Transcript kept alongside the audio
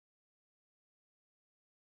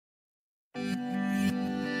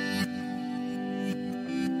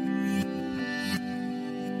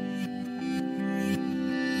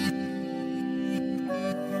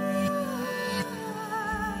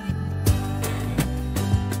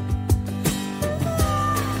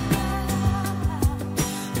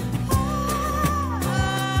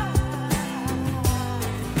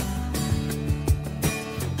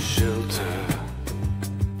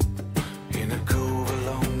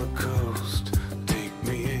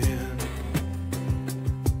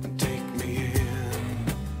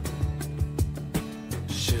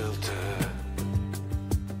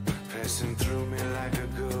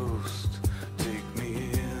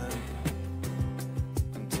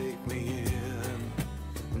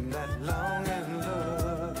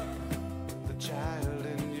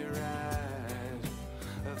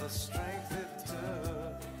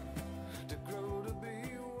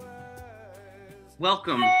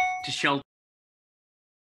Welcome to Shelter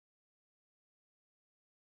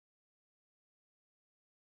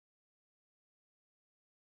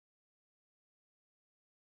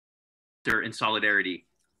in Solidarity,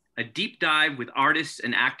 a deep dive with artists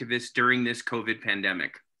and activists during this COVID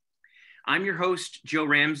pandemic. I'm your host, Joe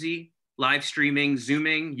Ramsey, live streaming,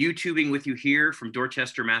 Zooming, YouTubing with you here from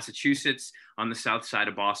Dorchester, Massachusetts on the south side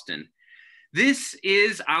of Boston. This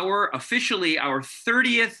is officially our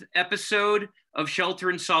 30th episode of Shelter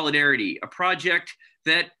in Solidarity, a project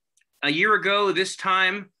that a year ago, this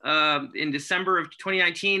time in December of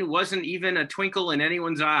 2019, wasn't even a twinkle in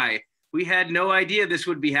anyone's eye. We had no idea this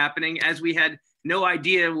would be happening, as we had no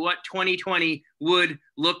idea what 2020 would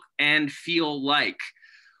look and feel like.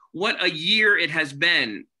 What a year it has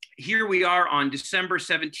been. Here we are on December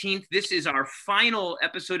 17th. This is our final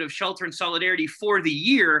episode of Shelter in Solidarity for the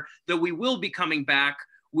year, though we will be coming back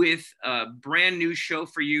with a brand new show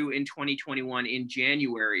for you in 2021 in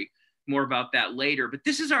January. More about that later. But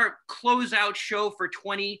this is our closeout show for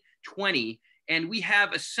 2020. And we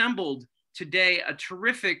have assembled today a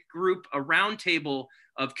terrific group, a roundtable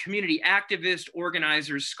of community activists,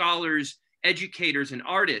 organizers, scholars, educators, and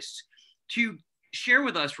artists to share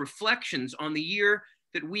with us reflections on the year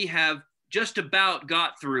that we have just about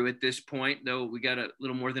got through at this point, though we got a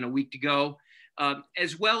little more than a week to go,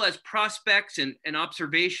 as well as prospects and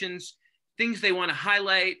observations, things they want to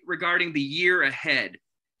highlight regarding the year ahead.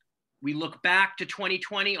 We look back to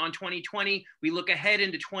 2020 on 2020. We look ahead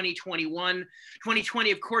into 2021.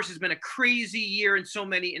 2020, of course, has been a crazy year in so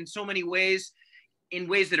many ways, in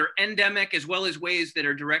ways that are endemic as well as ways that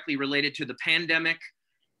are directly related to the pandemic.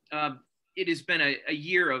 It has been a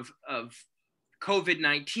year of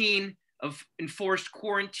COVID-19, of enforced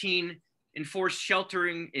quarantine, enforced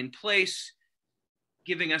sheltering in place,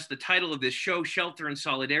 giving us the title of this show, Shelter in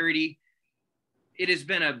Solidarity. It has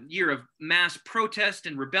been a year of mass protest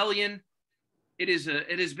and rebellion. It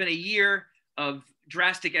has been a year of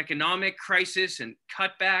drastic economic crisis and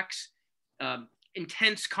cutbacks,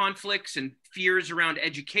 intense conflicts and fears around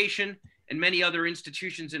education and many other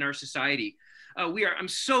institutions in our society. I'm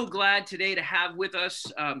so glad today to have with us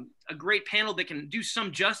a great panel that can do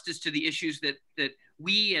some justice to the issues that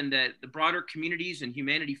we and the broader communities and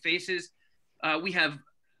humanity faces. We have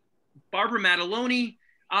Barbara Mataloni,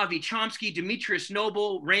 Avi Chomsky, Demetrius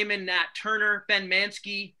Noble, Raymond Nat Turner, Ben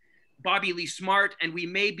Mansky, Bobby Lee Smart, and we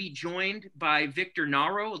may be joined by Victor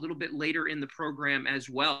Naro a little bit later in the program as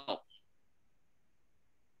well.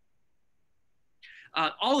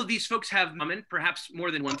 All of these folks have in common, perhaps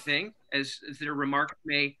more than one thing, as their remarks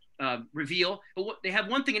may reveal. But they have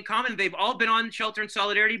one thing in common. They've all been on Shelter in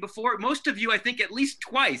Solidarity before. Most of you, I think, at least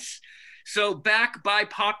twice. So back by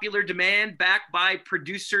popular demand, back by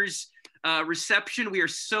producers' reception. We are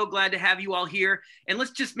so glad to have you all here. And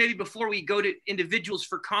let's just maybe before we go to individuals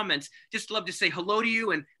for comments, just love to say hello to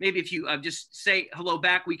you. And maybe if you just say hello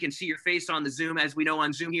back, we can see your face on the Zoom. As we know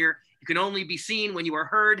on Zoom here, you can only be seen when you are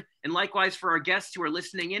heard. And likewise for our guests who are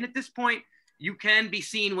listening in at this point, you can be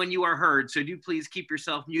seen when you are heard. So do please keep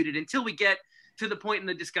yourself muted until we get to the point in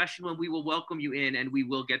the discussion when we will welcome you in, and we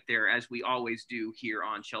will get there as we always do here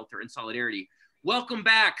on Shelter in Solidarity. Welcome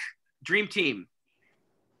back, Dream Team.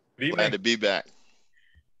 Glad to be back.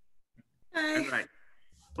 Hi. All right.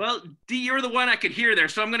 Well, Dee, you're the one I could hear there,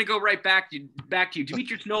 so I'm going to go right back to you.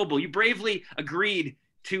 Demetrius Noble, you bravely agreed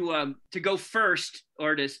to go first,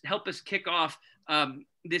 or to help us kick off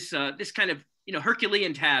this kind of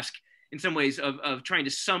Herculean task in some ways of trying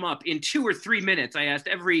to sum up in 2 or 3 minutes. I asked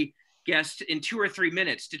every guest in 2 or 3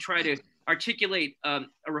 minutes to try to articulate a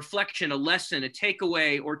reflection, a lesson, a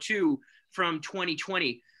takeaway or two from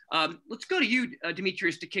 2020. Let's go to you,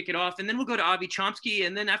 Demetrius, to kick it off, and then we'll go to Avi Chomsky,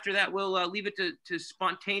 and then after that, we'll leave it to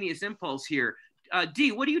spontaneous impulse here.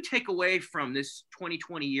 Dee, what do you take away from this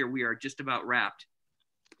 2020 year we are just about wrapped?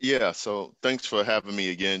 Yeah, so thanks for having me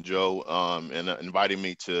again, Joe, and inviting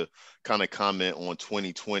me to kind of comment on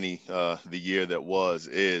 2020, the year that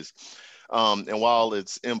is. And while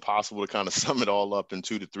it's impossible to kind of sum it all up in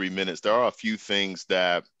 2 to 3 minutes, there are a few things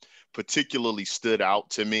that particularly stood out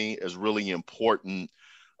to me as really important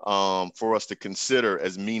for us to consider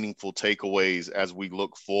as meaningful takeaways as we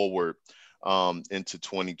look forward into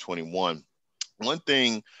 2021. One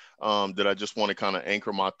thing that I just want to kind of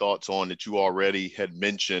anchor my thoughts on that you already had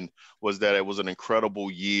mentioned was that it was an incredible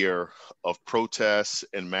year of protests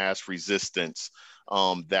and mass resistance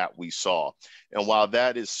that we saw. And while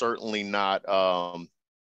that is certainly not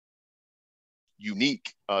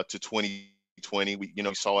unique to 2020, we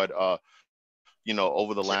saw it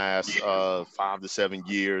over the last 5 to 7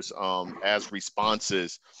 years as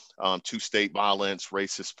responses to state violence,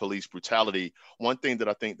 racist police brutality. One thing that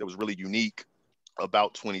I think that was really unique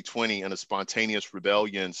about 2020 and the spontaneous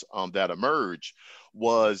rebellions that emerged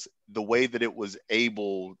was the way that it was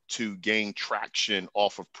able to gain traction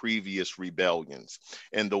off of previous rebellions,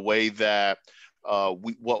 and the way that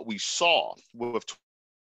what we saw with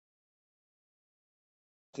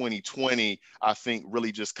 2020, I think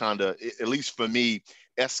really just kind of, at least for me,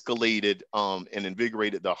 escalated and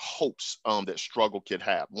invigorated the hopes that struggle could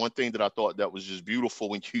have. One thing that I thought that was just beautiful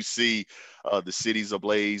when you see the cities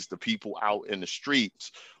ablaze, the people out in the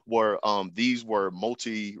streets, were these were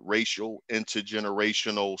multiracial,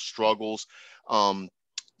 intergenerational struggles.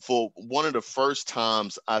 For one of the first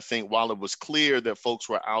times, I think, while it was clear that folks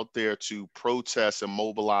were out there to protest and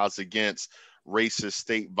mobilize against racist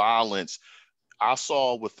state violence, I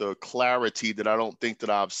saw with a clarity that I don't think that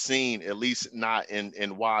I've seen, at least not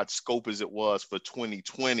in wide scope as it was for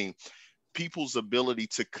 2020, people's ability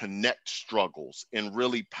to connect struggles in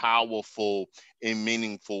really powerful and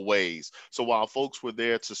meaningful ways. So while folks were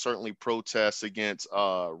there to certainly protest against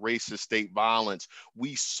racist state violence,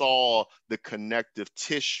 we saw the connective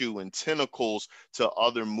tissue and tentacles to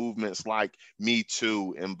other movements like Me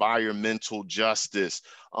Too, environmental justice,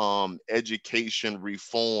 education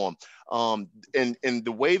reform. And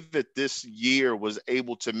the way that this year was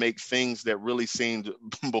able to make things that really seemed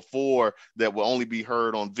before that will only be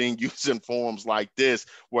heard on venues and forums like this,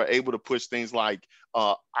 were able to push things like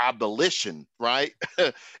abolition, right?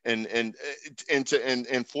 and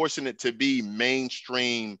forcing it to be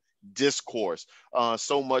mainstream discourse,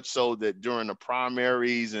 so much so that during the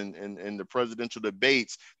primaries and the presidential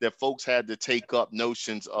debates, that folks had to take up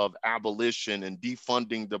notions of abolition and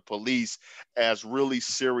defunding the police as really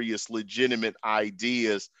serious, legitimate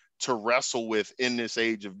ideas to wrestle with in this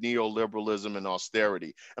age of neoliberalism and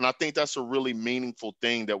austerity. And I think that's a really meaningful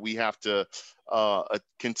thing that we have to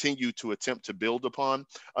continue to attempt to build upon.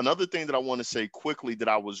 Another thing that I want to say quickly that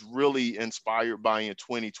I was really inspired by in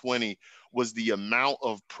 2020 was the amount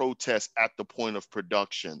of protest at the point of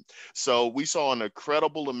production. So we saw an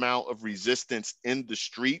incredible amount of resistance in the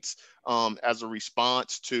streets as a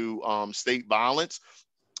response to state violence.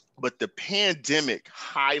 But the pandemic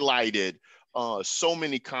highlighted so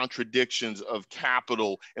many contradictions of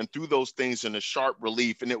capital and threw those things in a sharp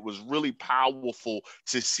relief. And it was really powerful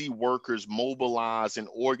to see workers mobilize and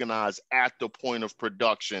organize at the point of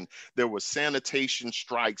production. There were sanitation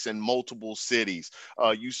strikes in multiple cities.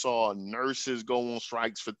 You saw nurses go on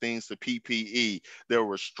strikes for things for PPE. There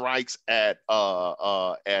were strikes at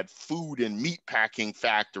food and meat packing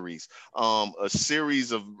factories. A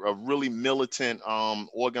series of really militant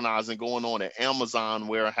organizing going on at Amazon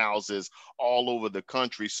warehouses all over the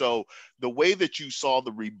country. So the way that you saw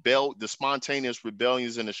the spontaneous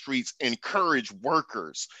rebellions in the streets encourage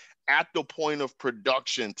workers at the point of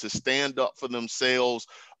production to stand up for themselves,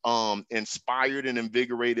 inspired and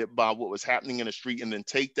invigorated by what was happening in the street, and then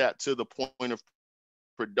take that to the point of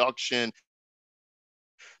production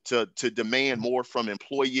to demand more from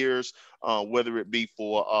employers, whether it be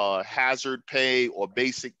for hazard pay or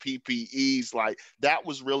basic PPEs. Like, that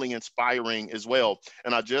was really inspiring as well.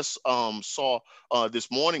 And I just saw this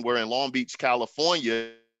morning where in Long Beach,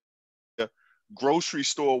 California, grocery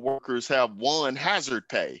store workers have won hazard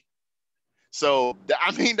pay. So,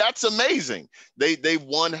 I mean, that's amazing. They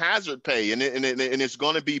won hazard pay, and it's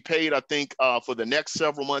going to be paid, I think, for the next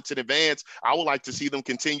several months in advance. I would like to see them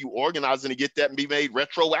continue organizing to get that and be made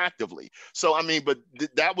retroactively. So, I mean, but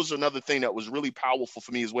that was another thing that was really powerful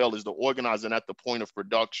for me as well, is the organizing at the point of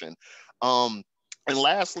production. And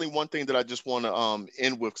lastly, one thing that I just want to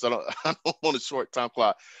end with, because I don't want a short time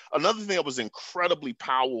clock. Another thing that was incredibly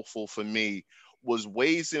powerful for me was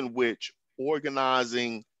ways in which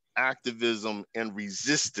organizing, activism, and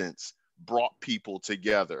resistance brought people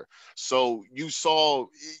together. So you saw,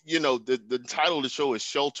 the title of the show is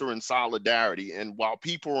Shelter and Solidarity. And while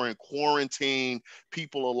people are in quarantine,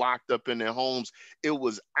 people are locked up in their homes, it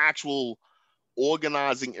was actual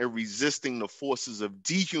organizing and resisting the forces of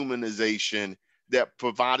dehumanization that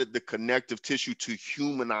provided the connective tissue to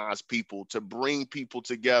humanize people, to bring people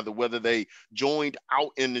together, whether they joined out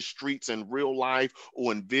in the streets in real life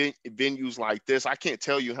or in venues like this. I can't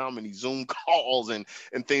tell you how many Zoom calls and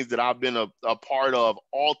things that I've been a part of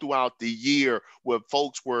all throughout the year, where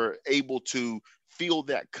folks were able to feel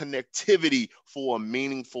that connectivity for a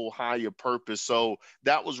meaningful higher purpose. So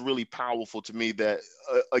that was really powerful to me, that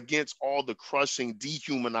against all the crushing,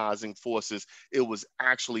 dehumanizing forces, it was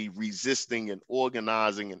actually resisting and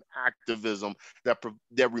organizing and activism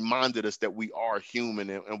that reminded us that we are human,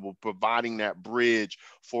 and were providing that bridge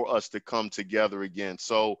for us to come together again.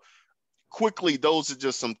 So quickly, those are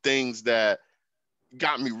just some things that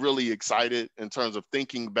got me really excited in terms of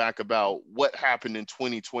thinking back about what happened in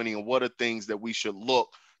 2020 and what are things that we should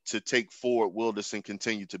look to take forward Wilderness and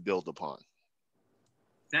continue to build upon.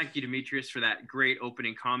 Thank you, Demetrius, for that great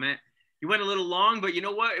opening comment. You went a little long, but you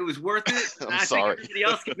know what? It was worth it. I'm sorry. Think everybody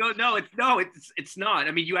else can go. No, it's not.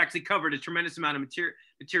 I mean, you actually covered a tremendous amount of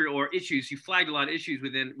material or issues. You flagged a lot of issues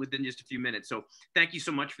within just a few minutes. So thank you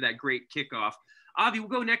so much for that great kickoff. Avi, we'll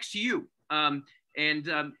go next to you.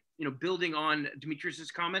 Building on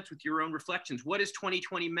Demetrius's comments with your own reflections, what has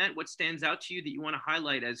 2020 meant? What stands out to you that you want to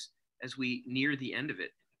highlight as we near the end of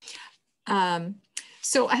it?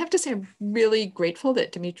 So I have to say, I'm really grateful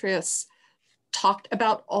that Demetrius talked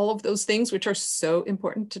about all of those things, which are so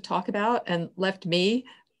important to talk about, and left me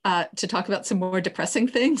to talk about some more depressing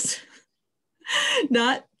things,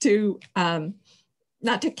 not to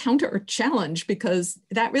counter or challenge, because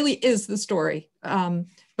that really is the story.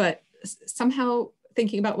 But somehow,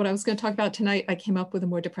 thinking about what I was going to talk about tonight, I came up with a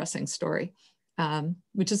more depressing story,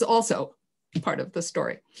 which is also part of the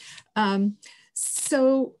story.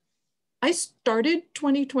 So I started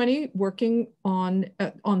 2020 working on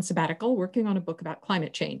sabbatical, working on a book about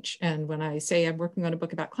climate change. And when I say I'm working on a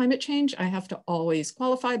book about climate change, I have to always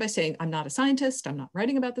qualify by saying I'm not a scientist. I'm not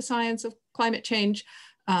writing about the science of climate change.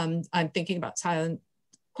 I'm thinking about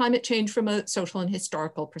climate change from a social and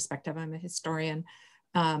historical perspective. I'm a historian.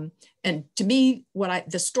 And to me,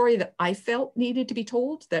 the story that I felt needed to be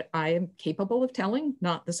told, that I am capable of telling,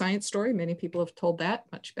 not the science story, many people have told that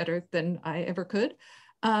much better than I ever could,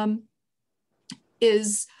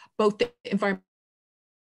 is both the environmental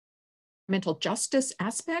justice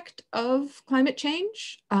aspect of climate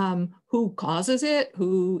change, who causes it,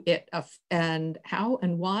 and how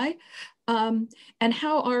and why, and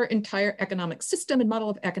how our entire economic system and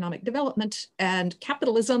model of economic development and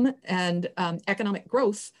capitalism and economic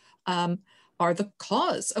growth are the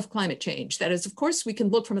cause of climate change. That is, of course, we can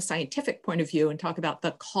look from a scientific point of view and talk about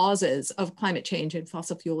the causes of climate change and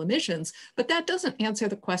fossil fuel emissions, but that doesn't answer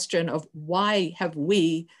the question of why have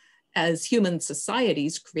we, as human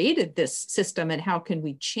societies, created this system and how can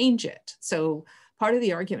we change it? So part of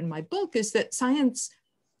the argument in my book is that science,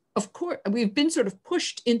 of course, we've been sort of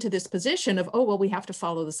pushed into this position of, oh, well, we have to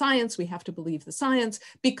follow the science, we have to believe the science,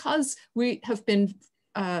 because we have been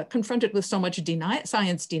confronted with so much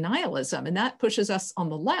science denialism, and that pushes us on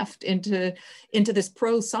the left into this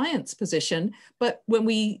pro-science position. But when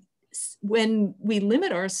we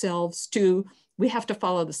limit ourselves to we have to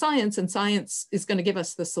follow the science and science is going to give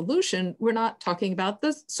us the solution, we're not talking about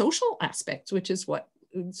the social aspects, which is what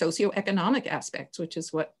socioeconomic aspects, which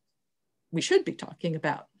is what we should be talking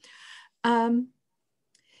about. And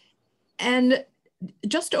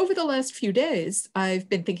just over the last few days, I've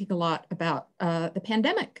been thinking a lot about the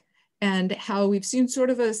pandemic and how we've seen sort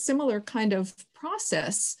of a similar kind of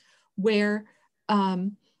process where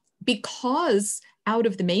because out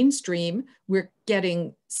of the mainstream, we're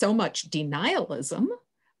getting so much denialism,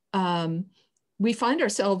 we find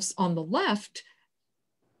ourselves on the left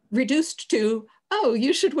reduced to, oh,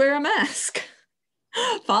 you should wear a mask.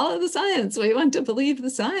 Follow the science. We want to believe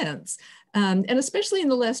the science. And especially in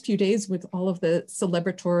the last few days with all of the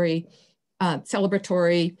celebratory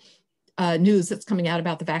news that's coming out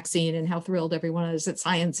about the vaccine and how thrilled everyone is that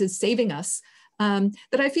science is saving us,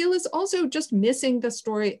 that I feel is also just missing the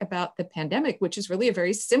story about the pandemic, which is really a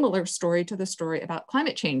very similar story to the story about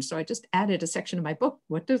climate change. So I just added a section of my book,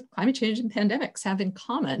 what do climate change and pandemics have in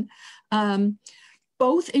common?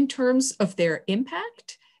 Both in terms of their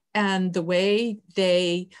impact and the way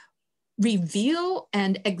they reveal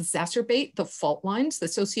and exacerbate the fault lines, the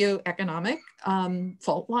socioeconomic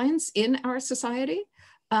fault lines in our society,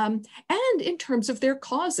 and in terms of their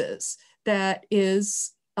causes, that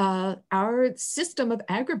is our system of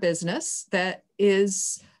agribusiness that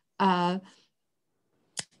is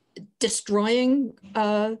destroying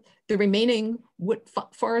the remaining wood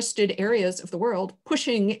forested areas of the world,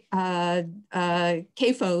 pushing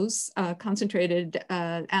CAFOs, concentrated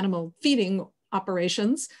animal feeding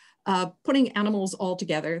operations, putting animals all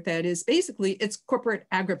together. That is basically, it's corporate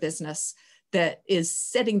agribusiness that is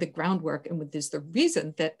setting the groundwork. And with this, the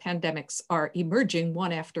reason that pandemics are emerging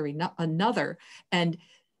one after another. And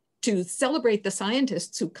to celebrate the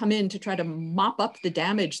scientists who come in to try to mop up the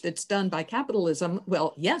damage that's done by capitalism,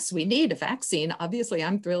 well, yes, we need a vaccine. Obviously,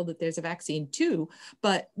 I'm thrilled that there's a vaccine too,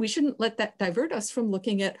 but we shouldn't let that divert us from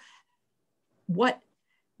looking at what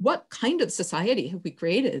kind of society have we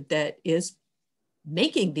created that is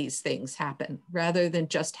making these things happen, rather than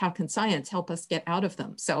just how can science help us get out of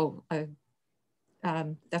them. So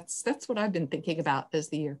that's what I've been thinking about as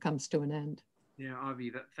the year comes to an end. Yeah,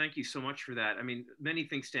 Avi, thank you so much for that. I mean, many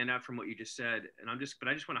things stand out from what you just said, and but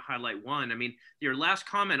I just want to highlight one. I mean, your last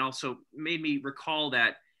comment also made me recall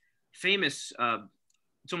that famous.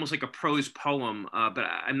 It's almost like a prose poem, but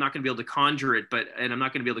I'm not going to be able to conjure it, and I'm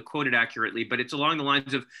not going to be able to quote it accurately. But it's along the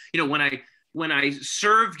lines of, when I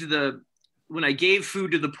gave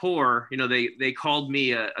food to the poor, they called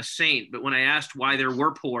me a saint. But when I asked why there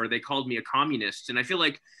were poor, they called me a communist. And I feel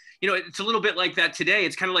like, it's a little bit like that today.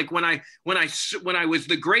 It's kind of like when I was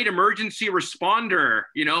the great emergency responder,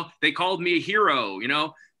 they called me a hero,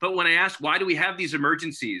 But when I asked, why do we have these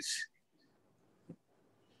emergencies?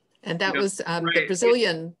 And that was the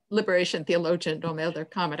Brazilian liberation theologian Romeu da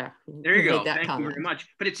Câmara who there you go. made that Thank comment. you very much.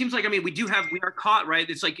 But it seems like, we are caught, right?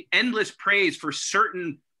 It's like endless praise for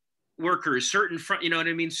certain workers, certain front,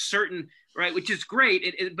 certain, right, which is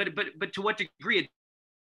great. But to what degree?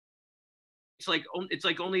 It's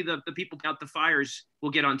like only the people out the fires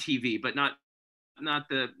will get on TV, but not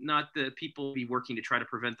the people be working to try to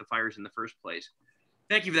prevent the fires in the first place.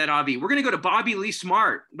 Thank you for that, Avi. We're going to go to Bobby Lee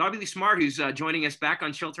Smart. Bobby Lee Smart, who's joining us back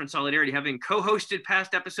on Shelter in Solidarity, having co-hosted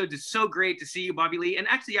past episodes. It's so great to see you, Bobby Lee. And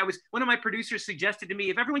actually, one of my producers suggested to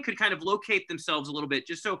me if everyone could kind of locate themselves a little bit,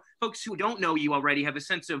 just so folks who don't know you already have a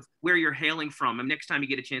sense of where you're hailing from. And next time you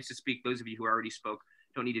get a chance to speak, those of you who already spoke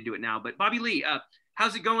don't need to do it now. But Bobby Lee,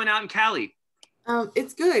 how's it going out in Cali?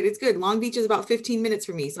 It's good. It's good. Long Beach is about 15 minutes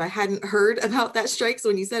from me. So I hadn't heard about that strike. So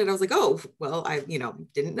when you said it, I was like, oh, well, I,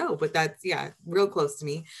 didn't know, but that's, real close to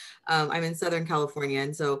me. I'm in Southern California.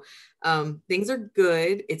 And so things are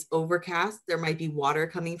good. It's overcast. There might be water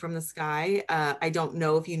coming from the sky. I don't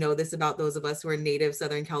know if you know this about those of us who are native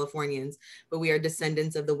Southern Californians, but we are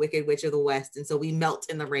descendants of the Wicked Witch of the West. And so we melt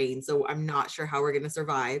in the rain. So I'm not sure how we're going to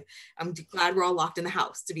survive. I'm glad we're all locked in the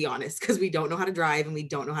house, to be honest, because we don't know how to drive and we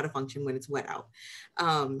don't know how to function when it's wet out.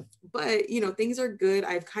 But things are good.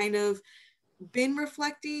 I've kind of been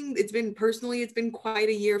reflecting. It's been quite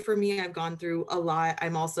a year for me. I've gone through a lot.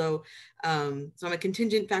 I'm also, so I'm a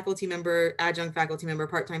contingent faculty member, adjunct faculty member,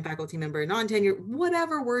 part-time faculty member, non-tenure,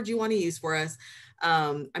 whatever word you want to use for us.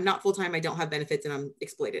 I'm not full-time. I don't have benefits and I'm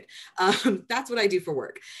exploited. That's what I do for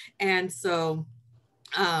work. And so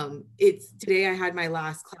today I had my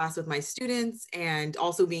last class with my students and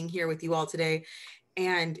also being here with you all today.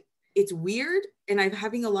 And it's weird. And I'm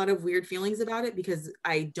having a lot of weird feelings about it because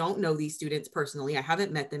I don't know these students personally. I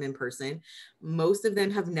haven't met them in person. Most of them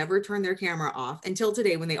have never turned their camera off until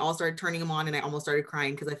today when they all started turning them on and I almost started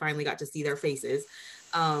crying because I finally got to see their faces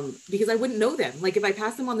because I wouldn't know them. Like if I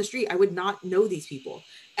passed them on the street, I would not know these people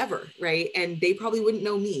ever, right? And they probably wouldn't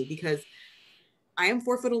know me because I am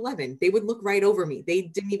 4'11". They would look right over me. They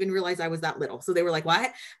didn't even realize I was that little. So they were like,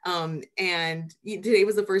 what? And today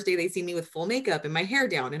was the first day they see me with full makeup and my hair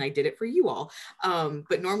down and I did it for you all.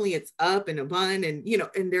 But normally it's up in a bun and,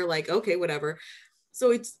 and they're like, okay, whatever.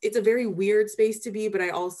 So it's a very weird space to be, but I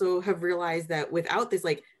also have realized that without this,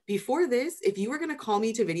 like before this, if you were going to call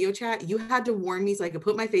me to video chat, you had to warn me so I could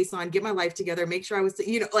put my face on, get my life together, make sure I was,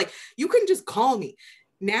 like you couldn't just call me.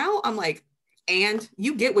 Now I'm like, and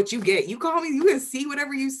you get what you get. You call me, you can see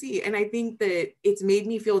whatever you see. And I think that it's made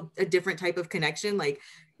me feel a different type of connection. Like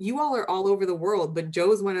you all are all over the world, but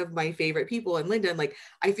Joe's one of my favorite people. And Linda, like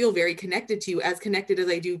I feel very connected to you, as connected as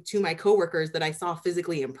I do to my coworkers that I saw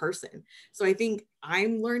physically in person. So I think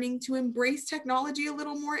I'm learning to embrace technology a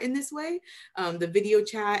little more in this way. The video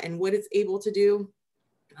chat and what it's able to do.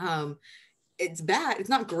 It's bad. It's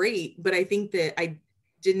not great, but I think that I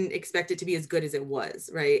didn't expect it to be as good as it was,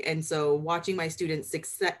 right? And so watching my students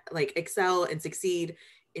excel and succeed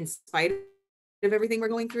in spite of everything we're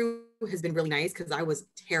going through has been really nice because I was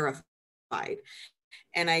terrified.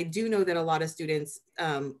 And I do know that a lot of students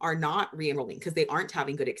are not re-enrolling because they aren't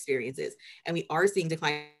having good experiences. And we are seeing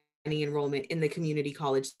declining enrollment in the community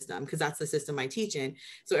college system because that's the system I teach in.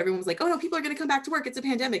 So everyone was like, oh no, people are going to come back to work. It's a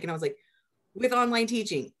pandemic. And I was like, with online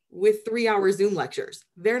teaching, with 3-hour Zoom lectures,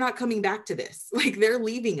 they're not coming back to this. Like they're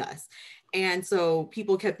leaving us. And so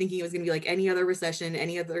people kept thinking it was going to be like any other recession,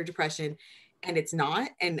 any other depression, and it's not.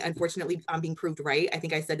 And unfortunately, I'm being proved right. I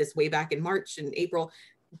think I said this way back in March and April,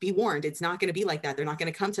 be warned, it's not going to be like that. They're not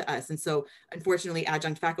going to come to us. And so unfortunately,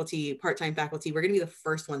 adjunct faculty, part-time faculty, we're going to be the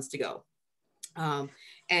first ones to go.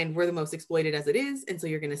 And we're the most exploited as it is. And so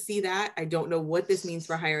you're going to see that. I don't know what this means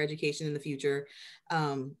for higher education in the future.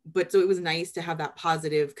 But so it was nice to have that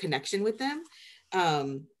positive connection with them.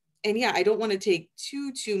 And yeah, I don't want to take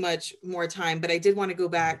too much more time, but I did want to go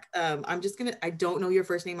back. I don't know your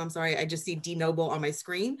first name. I'm sorry. I just see D Noble on my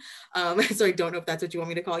screen. So I don't know if that's what you want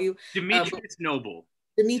me to call you. Demetrius Noble.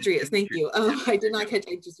 Demetrius, thank you. I did not catch,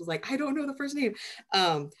 I just was like, I don't know the first name.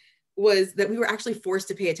 was that we were actually forced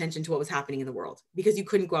to pay attention to what was happening in the world because you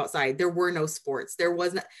couldn't go outside. There were no sports. There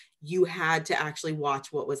wasn't, you had to actually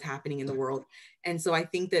watch what was happening in the world. And so I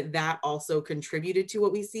think that that also contributed to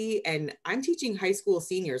what we see. And I'm teaching high school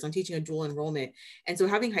seniors, I'm teaching a dual enrollment. And so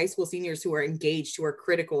having high school seniors who are engaged, who are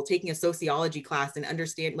critical, taking a sociology class and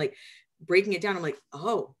understand, like breaking it down, I'm like,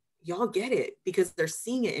 oh, y'all get it because they're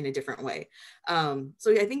seeing it in a different way.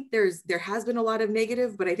 So I think there has been a lot of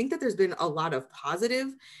negative, but I think that there's been a lot of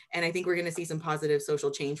positive, and I think we're going to see some positive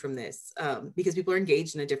social change from this because people are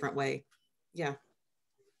engaged in a different way. Yeah.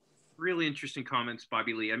 Really interesting comments,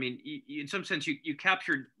 Bobby Lee. I mean, in some sense, you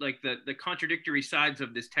captured like the contradictory sides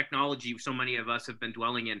of this technology so many of us have been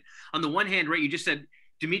dwelling in. On the one hand, right, you just said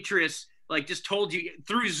Demetrius like just told you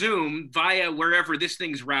through Zoom via wherever this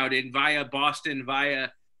thing's routed, via Boston,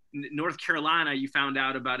 via North Carolina, you found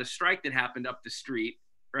out about a strike that happened up the street,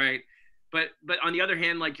 right? But on the other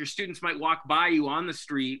hand, like your students might walk by you on the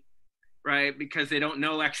street, right? Because they don't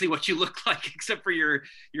know actually what you look like except for your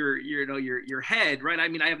head, right? I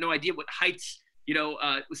mean, I have no idea what heights,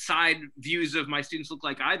 side views of my students look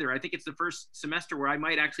like either. I think it's the first semester where I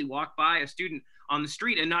might actually walk by a student on the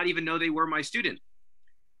street and not even know they were my student.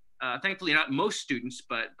 Thankfully, not most students,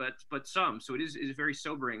 but some. So it is very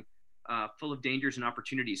sobering. Full of dangers and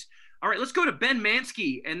opportunities. All right, let's go to Ben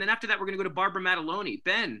Mansky, and then after that, we're going to go to Barbara Mataloni.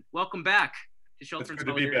 Ben, welcome back to Shelter in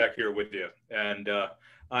Solidarity. It's good to be back here with you. And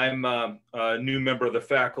I'm a new member of the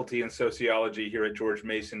faculty in sociology here at George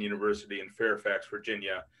Mason University in Fairfax,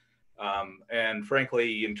 Virginia. And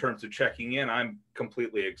frankly, in terms of checking in, I'm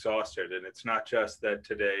completely exhausted. And it's not just that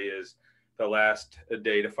today is the last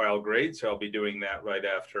day to file grades, so I'll be doing that right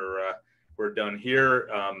after we're done here.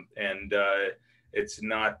 It's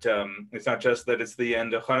not just that it's the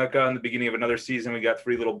end of Hanukkah and the beginning of another season. We got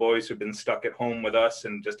 3 little boys who've been stuck at home with us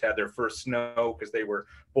and just had their first snow because they were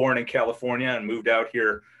born in California and moved out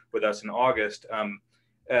here with us in August. And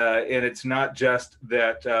it's not just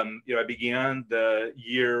that, I began the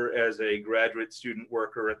year as a graduate student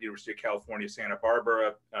worker at the University of California, Santa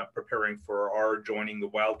Barbara, preparing for our joining the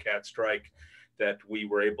Wildcat strike that we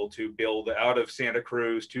were able to build out of Santa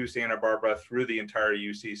Cruz to Santa Barbara through the entire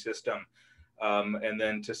UC system. And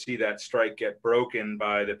then to see that strike get broken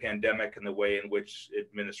by the pandemic and the way in which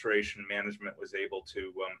administration management was able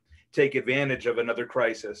to take advantage of another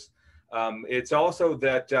crisis. It's also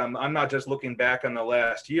that I'm not just looking back on the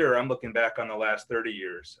last year, I'm looking back on the last 30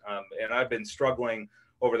 years. And I've been struggling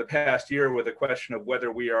over the past year with the question of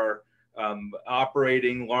whether we are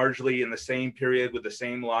operating largely in the same period with the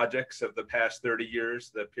same logics of the past 30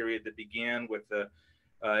 years, the period that began with the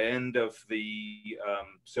end of the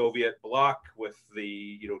Soviet bloc, with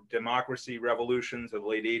the democracy revolutions of the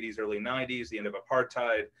late 80s, early 90s, the end of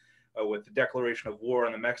apartheid, with the declaration of war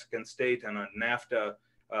on the Mexican state and on NAFTA,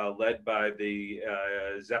 led by the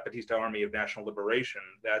Zapatista Army of National Liberation.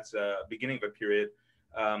 That's beginning of a period.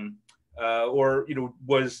 Are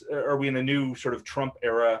we in a new sort of Trump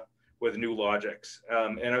era with new logics?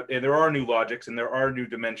 And there are new logics and there are new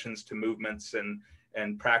dimensions to movements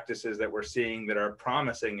and practices that we're seeing that are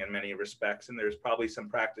promising in many respects. And there's probably some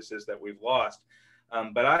practices that we've lost.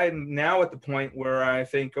 But I'm now at the point where I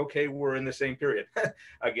think, okay, we're in the same period.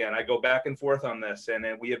 Again, I go back and forth on this, and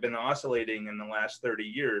we have been oscillating in the last 30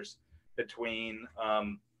 years between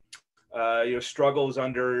struggles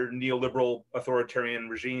under neoliberal authoritarian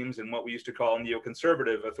regimes and what we used to call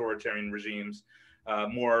neoconservative authoritarian regimes,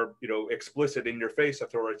 more explicit in your face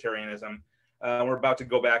authoritarianism. We're about to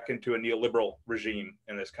go back into a neoliberal regime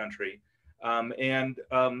in this country. And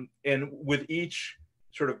with each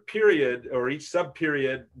sort of period or each sub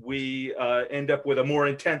period, we end up with a more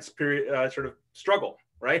intense period, sort of struggle,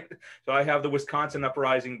 right? So I have the Wisconsin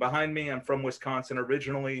uprising behind me. I'm from Wisconsin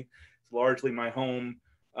originally. It's largely my home.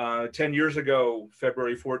 10 years ago,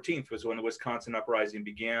 February 14th was when the Wisconsin uprising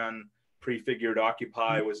began. Prefigured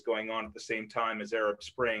Occupy was going on at the same time as Arab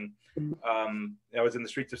Spring. I was in the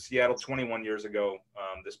streets of Seattle 21 years ago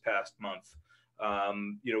this past month.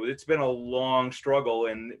 It's been a long struggle,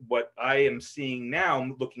 and what I am seeing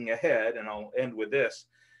now, looking ahead, and I'll end with this,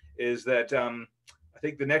 is that I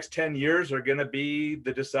think the next 10 years are going to be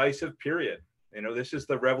the decisive period. This is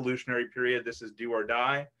the revolutionary period. This is do or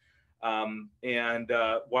die.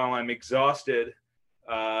 While I'm exhausted,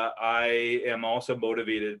 I am also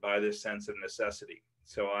motivated by this sense of necessity.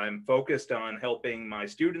 So I'm focused on helping my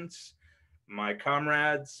students, my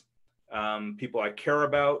comrades, people I care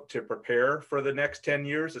about to prepare for the next 10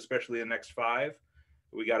 years, especially the next 5.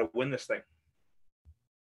 We got to win this thing.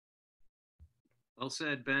 Well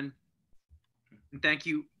said, Ben. And thank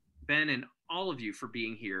you, Ben, and all of you for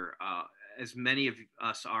being here. As many of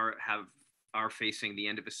us have are facing the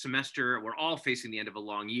end of a semester. We're all facing the end of a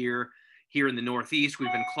long year. Here in the Northeast,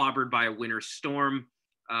 we've been clobbered by a winter storm.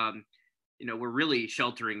 We're really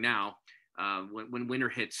sheltering now when winter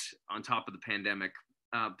hits on top of the pandemic.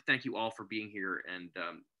 Thank you all for being here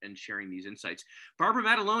and sharing these insights. Barbara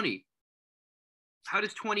Mataloni, how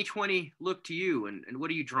does 2020 look to you, and what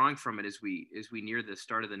are you drawing from it as we near the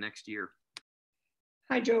start of the next year?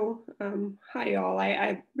 Hi, Joe. Hi, all.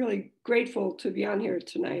 I'm really grateful to be on here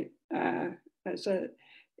tonight.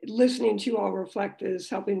 Listening to you all reflect is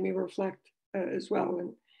helping me reflect as well,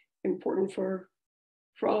 and important for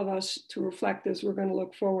all of us to reflect as we're going to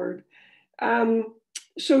look forward. I'm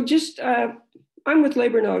with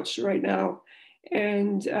Labor Notes right now,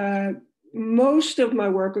 and most of my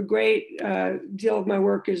work, a great deal of my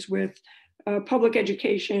work, is with public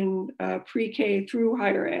education, pre-K through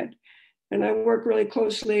higher ed. And I work really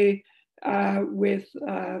closely with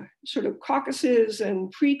sort of caucuses and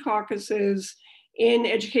pre-caucuses in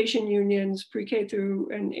education unions, pre-K through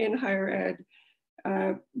and in higher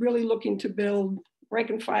ed, really looking to build rank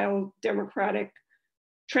and file, democratic,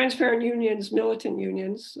 transparent unions, militant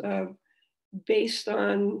unions, based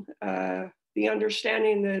on the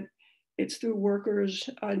understanding that it's through workers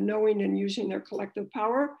knowing and using their collective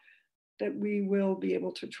power that we will be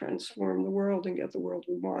able to transform the world and get the world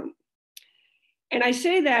we want. And I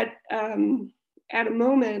say that at a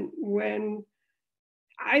moment when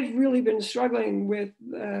I've really been struggling with,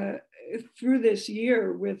 through this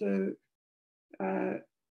year, with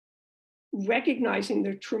recognizing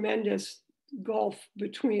the tremendous gulf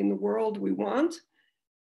between the world we want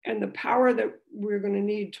and the power that we're going to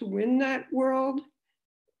need to win that world,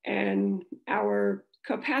 and our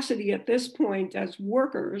capacity at this point as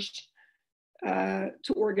workers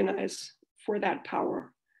to organize for that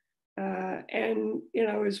power. And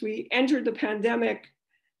as we entered the pandemic,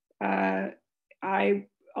 I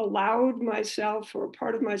allowed myself, or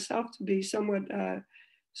part of myself, to be somewhat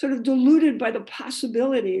sort of deluded by the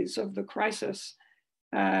possibilities of the crisis.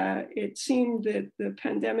 It seemed that the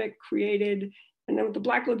pandemic created, and then with the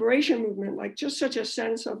Black Liberation Movement, like just such a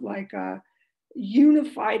sense of like a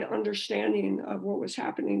unified understanding of what was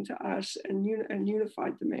happening to us and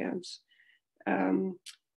unified demands.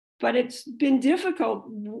 But it's been difficult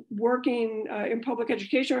working in public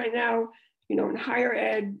education right now, in higher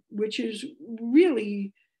ed, which is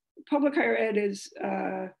really, public higher ed is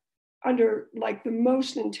under like the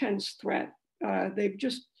most intense threat. They've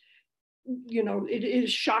just, it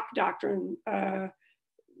is shock doctrine,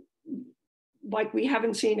 like we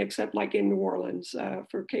haven't seen except like in New Orleans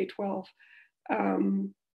for K-12.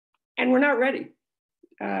 And we're not ready.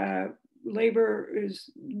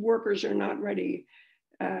 Workers are not ready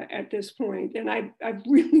at this point. And I've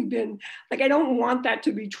really been, like, I don't want that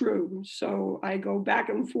to be true. So I go back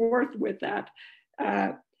and forth with that.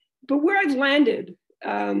 But where I've landed,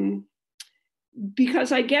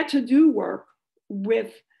 because I get to do work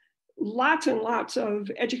with lots and lots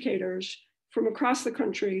of educators from across the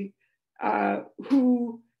country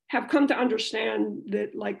who have come to understand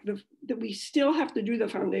that that we still have to do the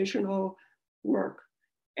foundational work.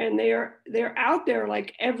 And they're out there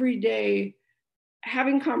like every day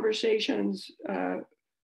having conversations,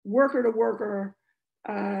 worker to worker,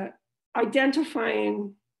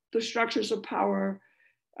 identifying the structures of power,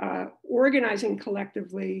 organizing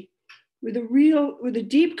collectively with a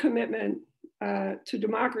deep commitment to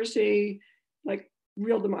democracy, like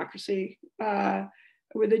real democracy,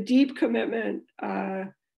 with a deep commitment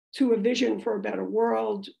to a vision for a better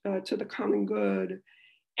world, to the common good.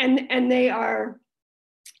 And they are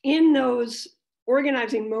in those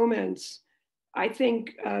organizing moments, I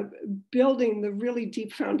think, building the really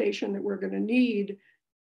deep foundation that we're going to need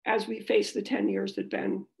as we face the 10 years that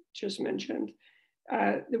Ben just mentioned.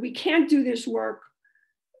 That we can't do this work.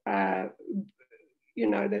 The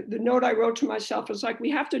note I wrote to myself is like, we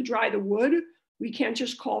have to dry the wood. We can't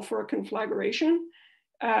just call for a conflagration.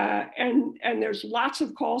 And there's lots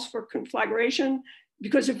of calls for conflagration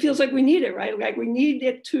because it feels like we need it, right? Like we need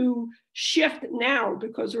it to shift now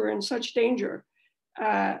because we're in such danger.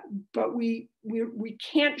 But we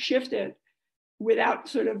can't shift it without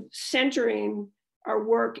sort of centering our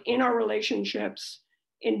work in our relationships,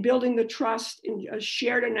 in building the trust, in a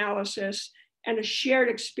shared analysis and a shared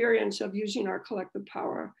experience of using our collective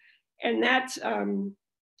power. And that's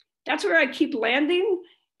where I keep landing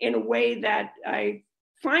in a way that I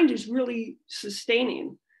find is really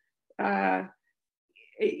sustaining,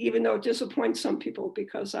 even though it disappoints some people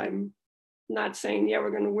because I'm not saying, yeah,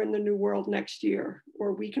 we're going to win the new world next year,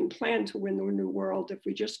 or we can plan to win the new world if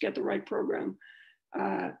we just get the right program.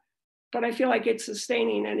 But I feel like it's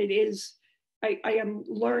sustaining, and it is, I am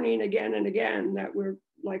learning again and again that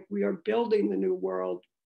like we are building the new world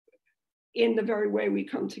in the very way we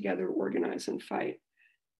come together, organize, and fight.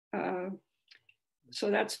 So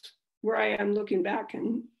that's where I am looking back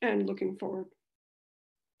and looking forward.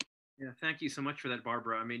 Yeah, thank you so much for that,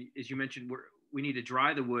 Barbara. I mean, as you mentioned, we need to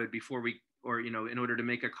dry the wood before we, or, you know, in order to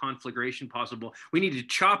make a conflagration possible, we need to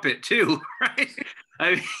chop it too, right?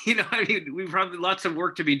 We've probably lots of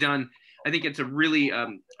work to be done. I think it's a really, a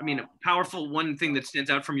powerful one thing that stands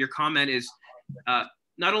out from your comment is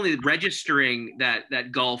not only registering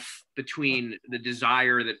that gulf between the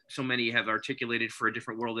desire that so many have articulated for a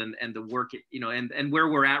different world and the work, and where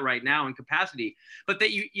we're at right now in capacity, but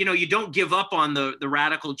that you don't give up on the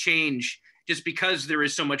radical change just because there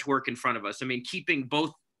is so much work in front of us. I mean, keeping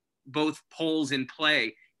both poles in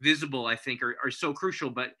play visible, I think, are so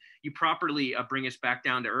crucial. But you properly bring us back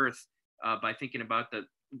down to earth by thinking about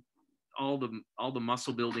all the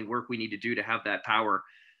muscle building work we need to do to have that power.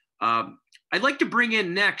 I'd like to bring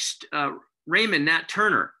in next Raymond Nat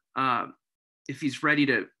Turner, if he's ready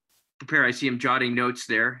to prepare. I see him jotting notes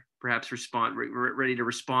there, perhaps ready to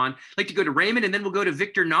respond. I'd like to go to Raymond, and then we'll go to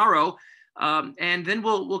Victor Naro, and then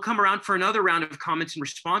we'll come around for another round of comments and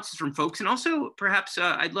responses from folks. And also, perhaps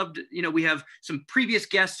I'd love to, we have some previous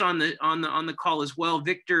guests on the call as well.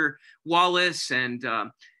 Victor Wallace and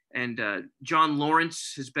John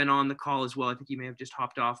Lawrence has been on the call as well. I think he may have just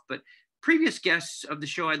hopped off, but previous guests of the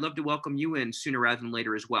show, I'd love to welcome you in sooner rather than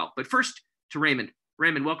later as well. But first to Raymond.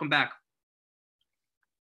 Raymond, welcome back.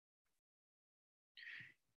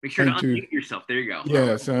 Make sure to unmute yourself. There you go.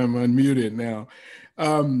 Yes, I'm unmuted now.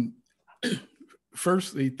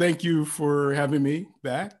 Firstly, thank you for having me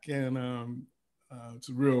back. And it's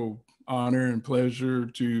a real honor and pleasure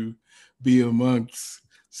to be amongst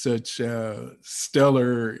such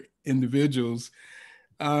stellar individuals.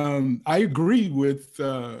 I agree with,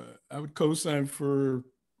 I would co-sign for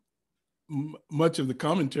much of the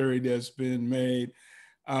commentary that's been made.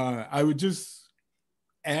 I would just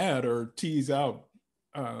add or tease out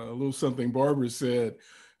a little something Barbara said.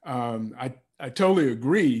 I totally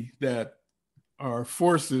agree that our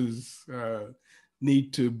forces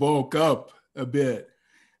need to bulk up a bit.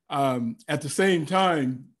 At the same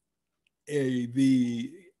time,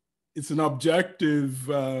 it's an objective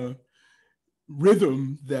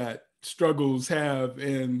rhythm that struggles have,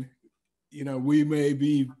 and we may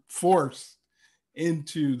be forced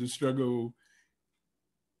into the struggle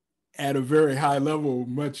at a very high level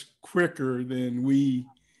much quicker than we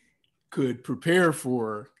could prepare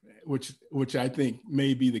for, which I think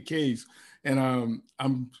may be the case. And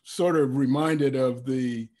I'm sort of reminded of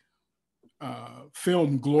the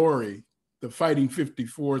film Glory, the Fighting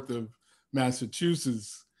 54th of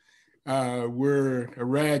Massachusetts, where a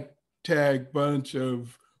ragtag bunch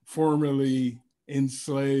of formerly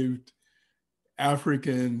enslaved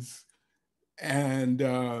Africans, and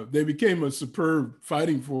they became a superb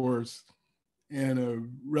fighting force in a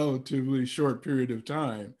relatively short period of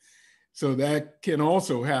time. So that can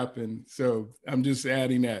also happen. So I'm just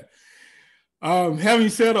adding that. Having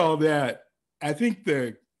said all that, I think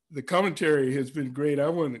the commentary has been great. I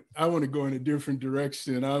want to go in a different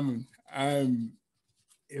direction. I'm,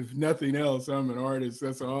 if nothing else, I'm an artist.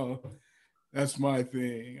 That's all. That's my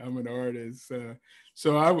thing. I'm an artist.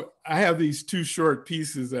 So I have these two short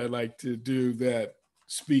pieces I'd like to do that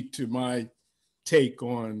speak to my take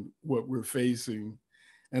on what we're facing.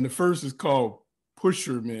 And the first is called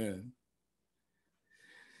Pushermen.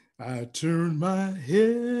 I turn my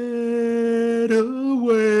head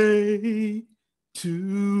away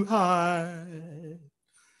to hide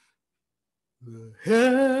the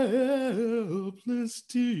helpless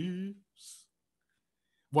tears,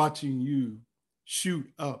 watching you shoot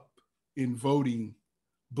up in voting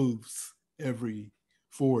booths every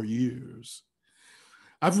 4 years.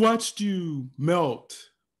 I've watched you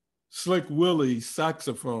melt Slick Willie's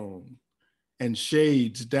saxophone and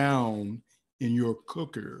shades down in your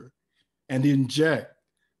cooker and inject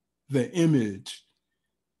the image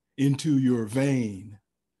into your vein.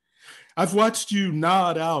 I've watched you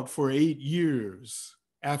nod out for 8 years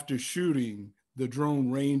after shooting the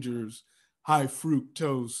Drone Rangers' high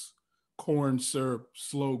fructose corn syrup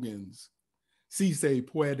slogans. Si se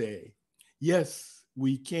puede, yes,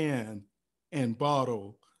 we can, and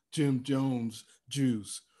bottle Jim Jones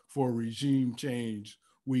juice for regime change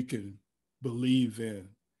we can believe in.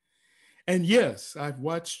 And yes, I've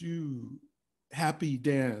watched you happy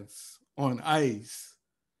dance on ice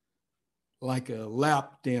like a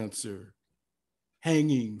lap dancer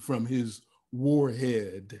hanging from his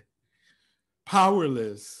warhead.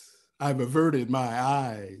 Powerless, I've averted my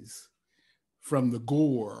eyes from the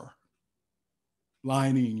gore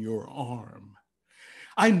lining your arm.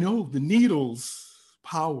 I know the needles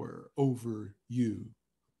power over you.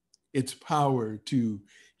 Its power to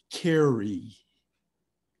carry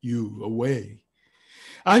you away.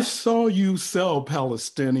 I saw you sell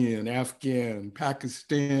Palestinian, Afghan,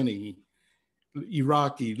 Pakistani,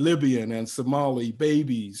 Iraqi, Libyan, and Somali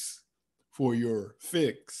babies for your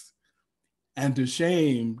fix. And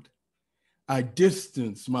ashamed, I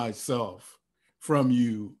distanced myself from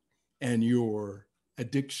you and your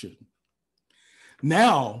addiction.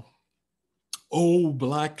 Now, old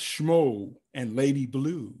Black Schmo and Lady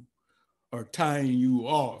Blue are tying you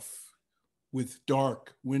off with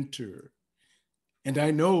dark winter. And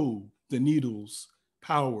I know the needle's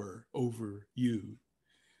power over you.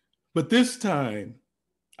 But this time,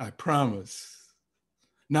 I promise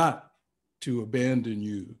not to abandon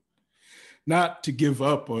you, not to give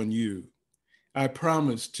up on you. I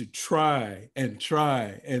promise to try and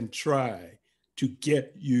try and try to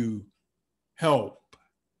get you help.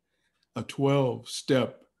 A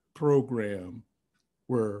 12-step program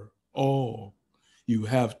where all you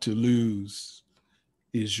have to lose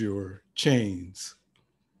is your chains.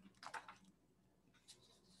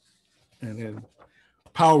 And then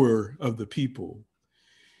power of the people.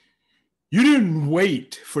 You didn't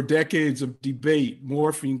wait for decades of debate,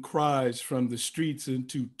 morphing cries from the streets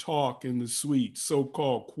into talk in the sweet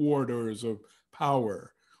so-called corridors of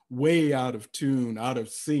power, way out of tune, out of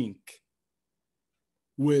sync,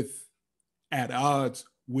 at odds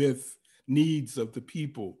with needs of the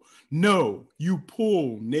people. No, you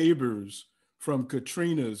pull neighbors from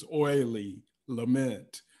Katrina's oily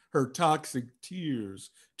lament, her toxic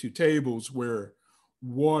tears, to tables where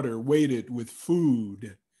water waited with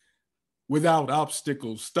food, without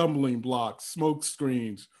obstacles, stumbling blocks, smoke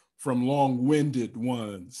screens from long-winded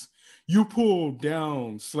ones. You pulled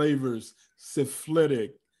down slavers'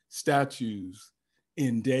 syphilitic statues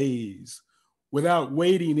in days, without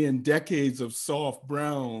waiting in decades of soft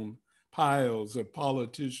brown piles of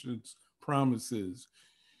politicians' promises.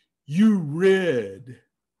 You rid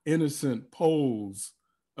innocent poles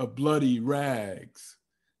of bloody rags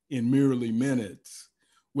in merely minutes,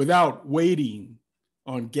 without waiting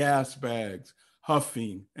on gas bags,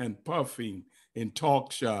 huffing and puffing in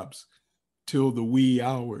talk shops till the wee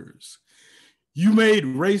hours. You made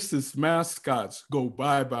racist mascots go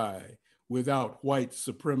bye-bye without white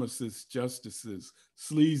supremacist justices,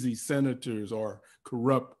 sleazy senators, or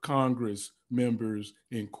corrupt Congress members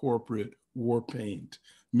in corporate war paint,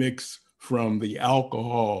 mixed from the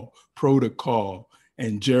alcohol, protocol,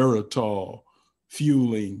 and Geritol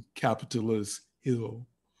fueling capitalist ill.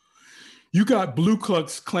 You got Ku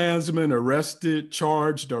Klux Klansmen arrested,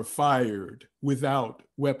 charged, or fired without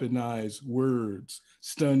weaponized words,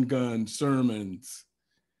 stun gun sermons,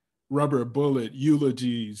 rubber bullet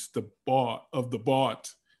eulogies of the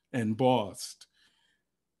bought and bossed.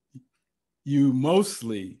 You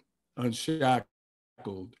mostly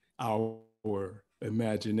unshackled our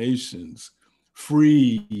imaginations,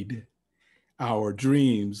 freed our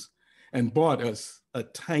dreams, and bought us a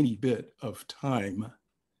tiny bit of time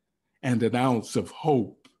and an ounce of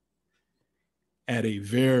hope at a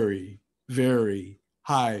very, very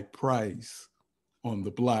high price on the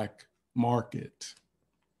Black market.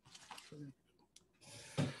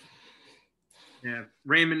 Yeah,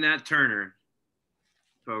 Raymond Nat Turner,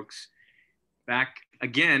 folks, back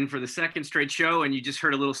again for the second straight show, and you just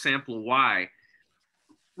heard a little sample of why.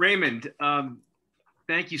 Raymond,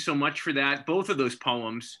 thank you so much for that. Both of those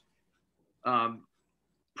poems,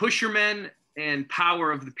 Pushermen and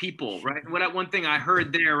Power of the People, right? One thing I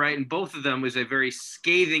heard there, right, in both of them was a very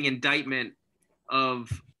scathing indictment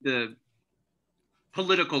of the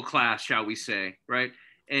political class, shall we say, right?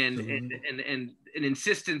 And an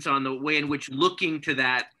insistence on the way in which looking to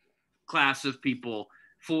that class of people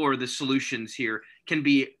for the solutions here can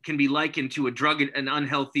be likened to an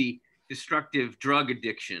unhealthy, destructive drug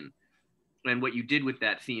addiction. And what you did with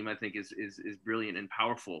that theme, I think, is brilliant and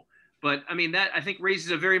powerful. But I mean, that I think raises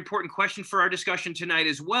a very important question for our discussion tonight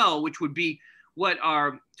as well, which would be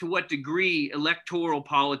to what degree electoral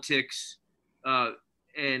politics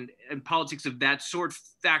and politics of that sort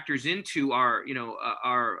factors into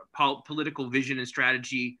our political vision and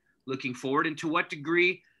strategy looking forward, and to what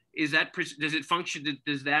degree does it function?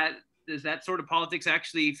 Does that sort of politics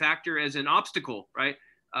actually factor as an obstacle, right?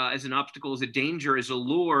 As an obstacle, as a danger, as a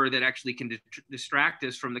lure that actually can distract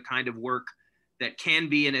us from the kind of work that can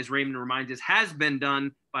be, and as Raymond reminds us, has been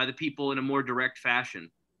done by the people in a more direct fashion.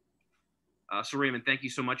 So Raymond, thank you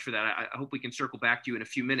so much for that. I hope we can circle back to you in a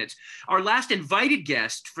few minutes. Our last invited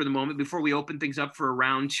guest for the moment, before we open things up for a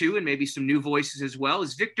round two and maybe some new voices as well,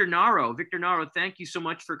 is Victor Naro. Victor Naro, thank you so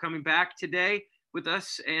much for coming back today. with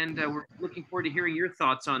us, and we're looking forward to hearing your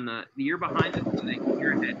thoughts on the year behind us and the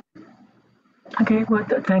year ahead. Okay, well,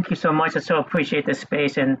 thank you so much. I so appreciate the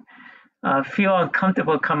space, and feel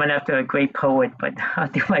uncomfortable coming after a great poet, but I'll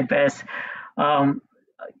do my best. My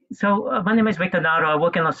name is Victor Nardo. I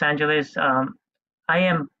work in Los Angeles. I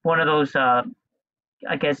am one of those, I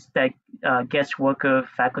guess, that guest worker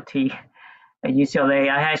faculty at UCLA.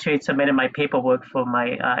 I actually submitted my paperwork for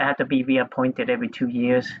my, I have to be reappointed every 2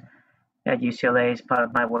 years at UCLA as part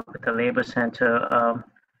of my work with the Labor Center.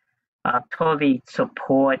 I totally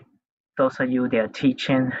support those of you that are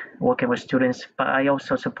teaching, working with students, but I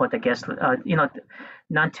also support the guest,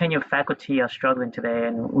 non-tenured faculty are struggling today,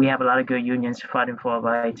 and we have a lot of good unions fighting for our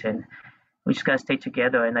rights, and we just got to stay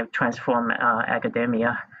together and transform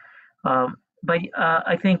academia.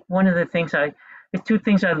 I think one of the things there's two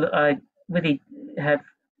things I really have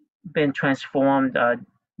been transformed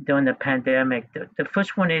during the pandemic. The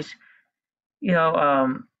first one is,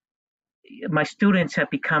 my students have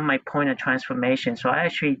become my point of transformation. So I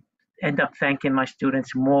actually end up thanking my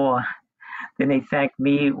students more than they thank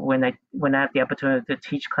me when I have the opportunity to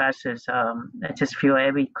teach classes. I just feel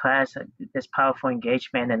every class there's powerful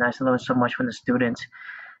engagement, and I learn so much from the students.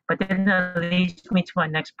 But then that leads me to my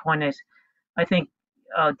next point is, I think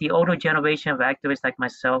the older generation of activists like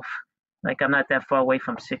myself, like I'm not that far away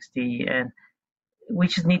from 60, and we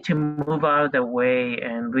just need to move out of the way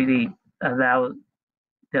and really allow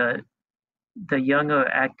the younger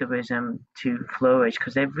activism to flourish,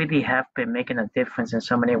 because they really have been making a difference in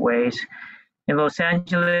so many ways. In Los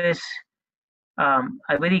Angeles, I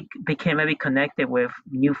really became very connected with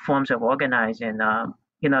new forms of organizing.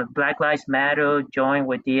 Black Lives Matter joined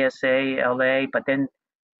with DSA LA, but then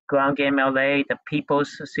Ground Game LA, the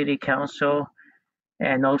People's City Council,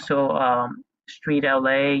 and also Street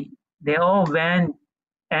LA. They all ran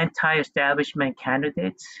anti-establishment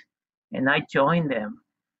candidates, and I joined them.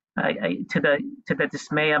 To the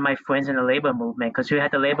dismay of my friends in the labor movement, because we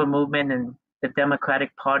had the labor movement and the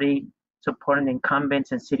Democratic Party supporting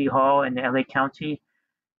incumbents in City Hall and LA County.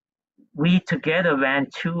 We together ran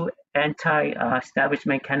two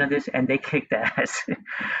anti-establishment candidates, and they kicked ass.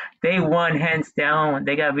 They won hands down.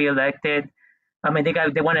 They got reelected.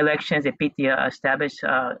 They won elections. They beat the established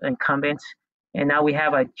incumbents, and now we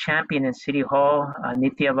have a champion in City Hall,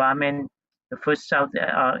 Nithya Raman, the first South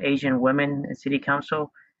Asian woman in City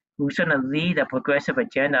Council, who's going to lead a progressive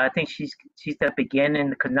agenda. I think she's the beginning,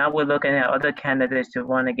 because now we're looking at other candidates to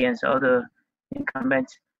run against other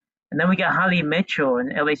incumbents. And then we got Holly Mitchell,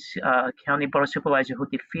 an LA County Board of Supervisor, who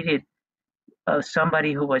defeated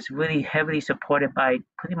somebody who was really heavily supported by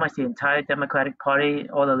pretty much the entire Democratic Party,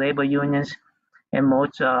 all the labor unions, and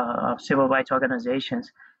most civil rights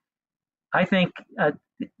organizations. I think,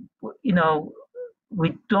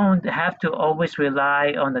 we don't have to always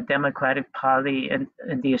rely on the Democratic Party and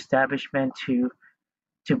the establishment to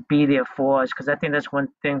be there for us, because I think that's one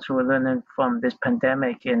thing we're learning from this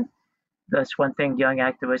pandemic, and that's one thing young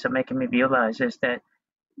activists are making me realize, is that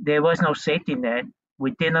there was no safety net.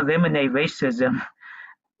 We didn't eliminate racism.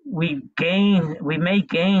 We made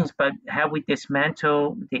gains, but have we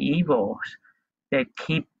dismantled the evils that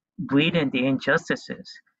keep breeding the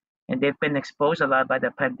injustices? And they've been exposed a lot by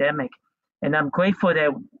the pandemic. And I'm grateful that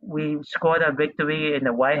we scored a victory in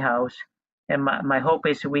the White House. And my hope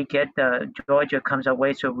is we get Georgia comes our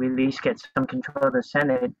way, so we at least get some control of the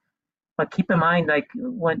Senate. But keep in mind, like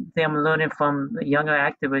one thing I'm learning from the younger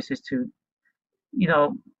activists is to,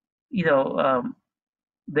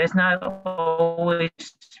 let's not always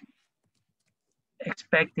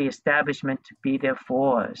expect the establishment to be there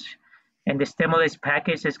for us. And the stimulus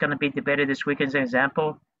package is going to be debated this week as an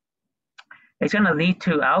example. It's going to lead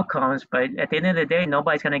to outcomes, but at the end of the day,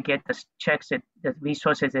 nobody's going to get the checks, the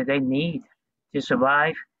resources that they need to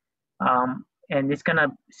survive. And it's going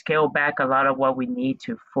to scale back a lot of what we need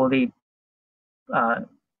to fully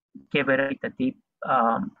give it the deep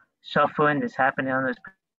suffering that's happening on this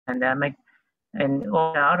pandemic. And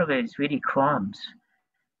all out of it is really crumbs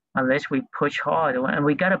unless we push hard. And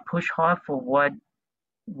we got to push hard for what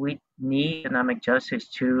we need: economic justice,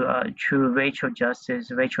 to true racial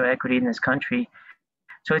justice, racial equity in this country.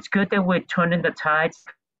 So it's good that we're turning the tides,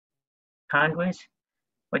 Congress,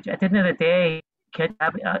 but at the end of the day,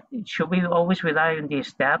 should we always rely on the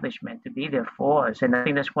establishment to be there for us? And I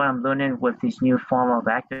think that's what I'm learning with this new form of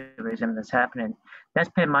activism that's happening. That's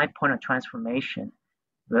been my point of transformation,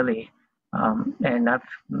 really. And I've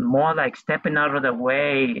more like stepping out of the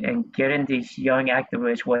way and getting these young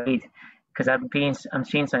activists weight, because I'm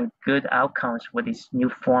seeing some good outcomes with these new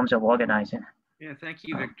forms of organizing. Yeah, thank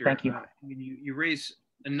you, Victor. Thank you. You raise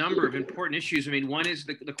a number of important issues. One is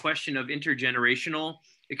the question of intergenerational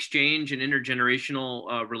exchange and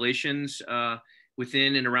intergenerational relations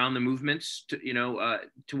within and around the movements? To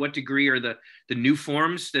what degree are the new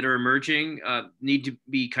forms that are emerging need to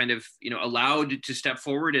be kind of allowed to step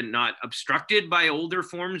forward and not obstructed by older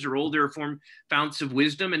forms or older founts of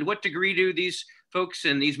wisdom? And what degree do these folks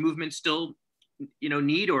and these movements still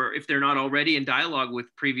need, or if they're not already, in dialogue with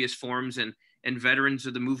previous forms and veterans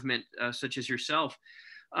of the movement such as yourself?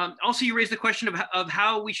 Also, you raised the question of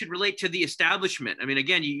how we should relate to the establishment. I mean,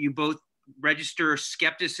 again, you both register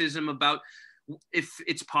skepticism about if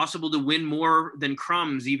it's possible to win more than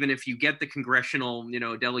crumbs, even if you get the congressional,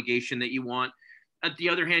 delegation that you want. At the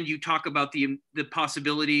other hand, you talk about the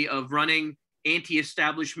possibility of running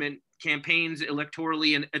anti-establishment campaigns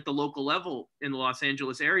electorally and at the local level in the Los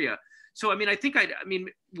Angeles area. So, I mean,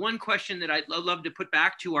 one question that I'd love to put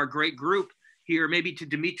back to our great group here, maybe to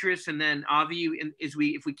Dimitris and then Avi, if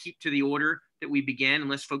we keep to the order that we began,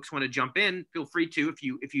 unless folks want to jump in, feel free to.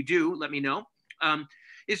 If you do, let me know. How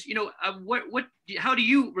do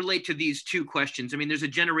you relate to these two questions? I mean, there's a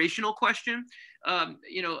generational question, and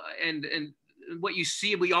what you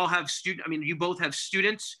see. We all have you both have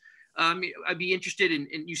students. I'd be interested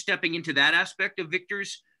in you stepping into that aspect of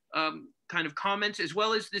Victor's kind of comments, as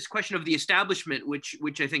well as this question of the establishment,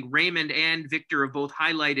 which I think Raymond and Victor have both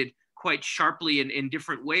highlighted quite sharply in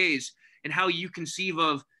different ways, and how you conceive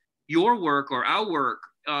of your work or our work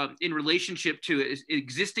in relationship to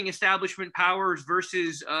existing establishment powers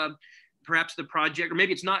versus perhaps the project, or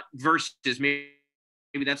maybe it's not versus, maybe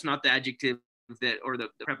that's not the adjective or the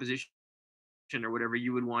preposition or whatever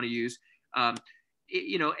you would want to use, and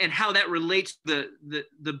how that relates to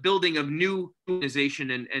the building of new organization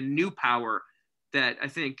and new power that I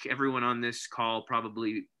think everyone on this call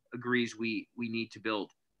probably agrees we need to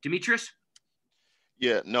build. Dimitris?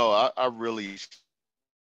 Yeah, no, I really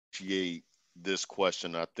appreciate this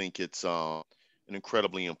question. I think it's an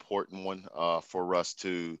incredibly important one for us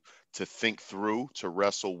to think through, to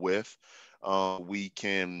wrestle with. We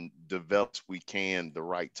can develop, the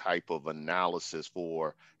right type of analysis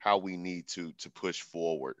for how we need to push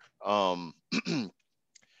forward. I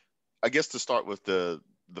guess to start with the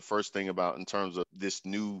first thing about in terms of this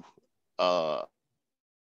new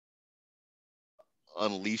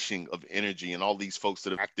unleashing of energy and all these folks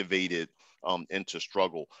that have activated into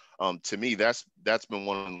struggle. To me, that's been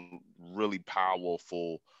one really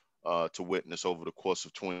powerful to witness over the course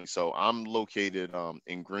of 20. So I'm located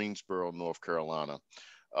in Greensboro, North Carolina.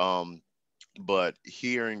 But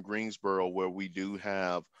here in Greensboro, where we do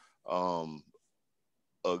have a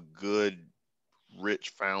good, rich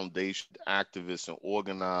foundation, activists and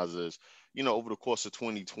organizers, over the course of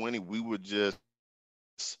 2020, we were just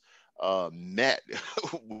met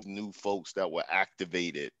with new folks that were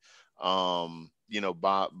activated, by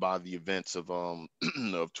the events of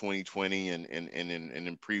 2020 and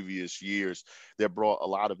in previous years that brought a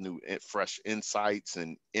lot of new fresh insights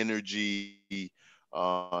and energy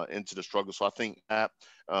into the struggle. So I think that,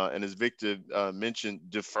 and as Victor mentioned,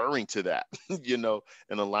 deferring to that, and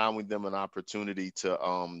allowing them an opportunity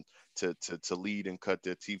to lead and cut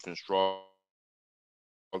their teeth and struggle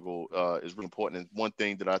is really important. And one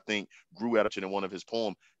thing that I think grew out of in one of his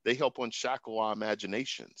poems, they help unshackle our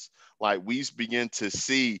imaginations. Like we begin to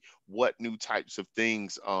see what new types of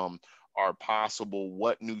things are possible,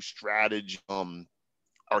 what new strategies are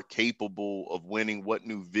capable of winning, what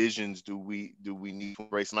new visions do we need to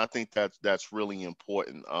embrace. And I think that's really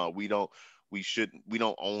important. We don't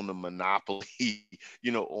own a monopoly,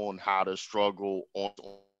 on how to struggle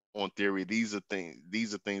on theory. These are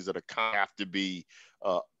things that have to be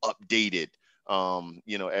updated,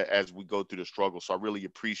 as we go through the struggle. So I really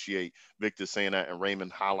appreciate Victor saying that and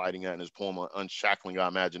Raymond highlighting that in his poem on Unshackling Our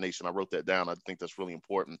Imagination. I wrote that down. I think that's really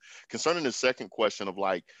important. Concerning the second question of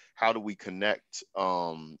like, how do we connect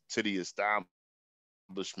to the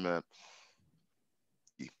establishment?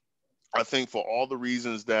 I think for all the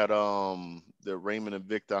reasons that that Raymond and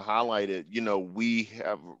Victor highlighted,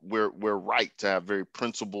 we're right to have very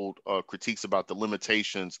principled critiques about the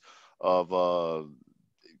limitations of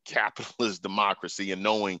capitalist democracy, and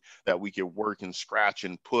knowing that we can work and scratch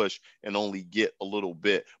and push and only get a little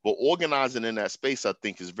bit. But organizing in that space, I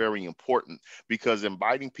think, is very important, because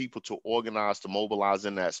inviting people to organize, to mobilize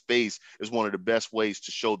in that space is one of the best ways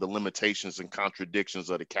to show the limitations and contradictions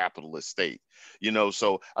of the capitalist state.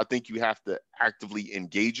 So I think you have to actively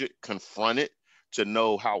engage it, confront it, to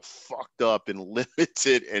know how fucked up and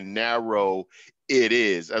limited and narrow it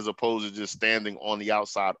is, as opposed to just standing on the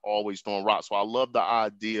outside, always throwing rocks. So I love the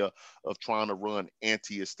idea of trying to run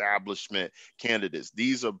anti-establishment candidates.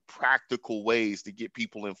 These are practical ways to get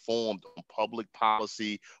people informed on public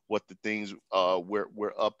policy, what the things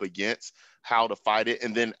we're up against, how to fight it,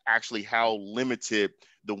 and then actually how limited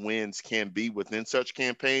the wins can be within such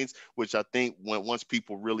campaigns, which I think once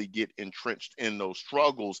people really get entrenched in those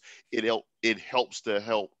struggles, it helps to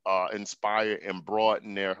help inspire and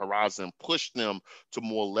broaden their horizon, push them to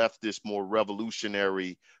more leftist, more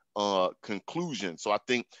revolutionary conclusion. So I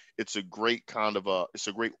think it's a great it's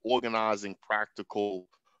a great organizing, practical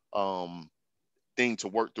thing to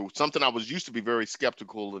work through. Something I was used to be very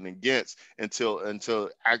skeptical and against until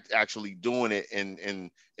actually doing it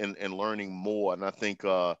and learning more. And I think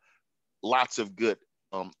lots of good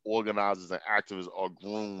organizers and activists are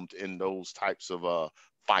groomed in those types of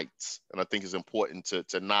fights. And I think it's important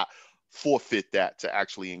to not forfeit that, to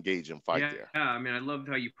actually engage and fight there. Yeah, I mean, I love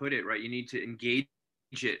how you put it, right? You need to engage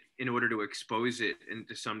it in order to expose it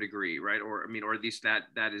to some degree, right? Or at least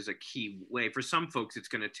that is a key way. For some folks, it's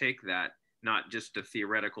going to take that, not just a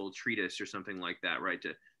theoretical treatise or something like that, right?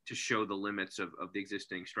 To show the limits of the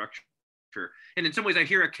existing structure. And in some ways, I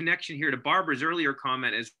hear a connection here to Barbara's earlier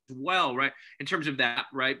comment as well, right? In terms of that,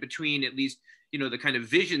 right? Between at least, the kind of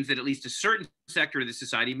visions that at least a certain sector of the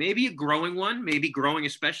society, maybe a growing one, maybe growing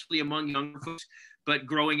especially among younger folks, but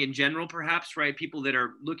growing in general, perhaps, right? People that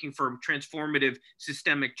are looking for transformative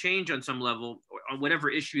systemic change on some level, or on whatever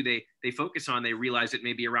issue they focus on, they realize it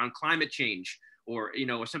may be around climate change, or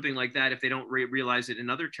or something like that, if they don't realize it in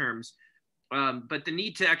other terms. But the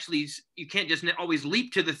need to actually, you can't just always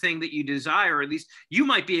leap to the thing that you desire, or at least you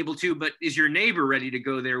might be able to, but is your neighbor ready to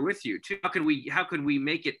go there with you too? How can we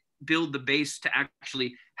make it, build the base to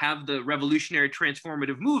actually have the revolutionary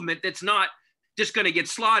transformative movement that's not just going to get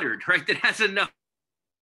slaughtered, right? That has enough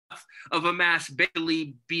of a mass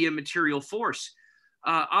basically be a material force.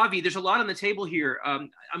 Avi, there's a lot on the table here. I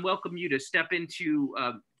welcome you to step into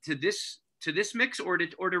to this mix, or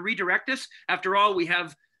to redirect us. After all, we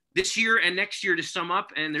have this year and next year to sum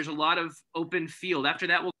up, and there's a lot of open field. After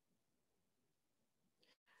that, we'll.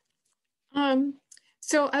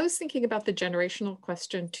 So I was thinking about the generational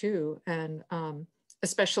question too, and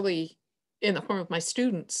especially in the form of my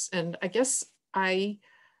students. And I guess I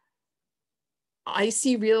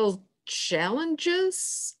see real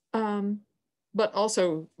challenges, but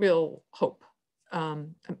also real hope. I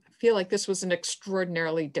feel like this was an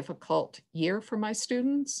extraordinarily difficult year for my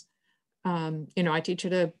students. I teach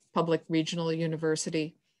at a public regional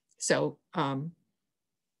university, so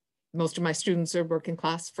most of my students are working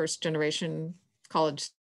class, first generation college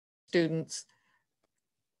students,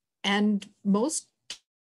 and most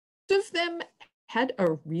of them had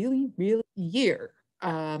a really, really year.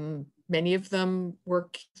 Many of them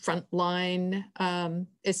work frontline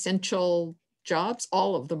essential jobs.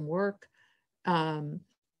 All of them work.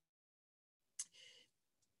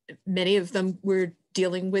 Many of them were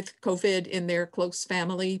dealing with COVID in their close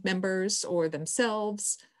family members or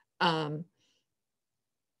themselves.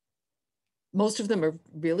 Most of them are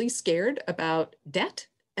really scared about debt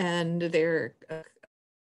and their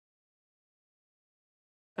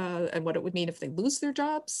and what it would mean if they lose their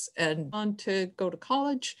jobs and on to go to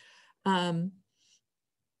college. And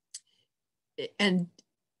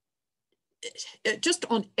just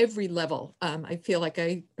on every level, I feel like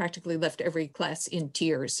I practically left every class in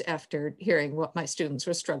tears after hearing what my students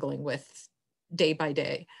were struggling with day by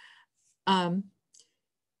day.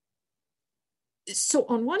 So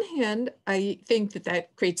on one hand, I think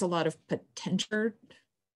that creates a lot of potential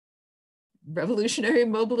revolutionary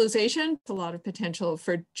mobilization, a lot of potential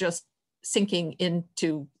for just sinking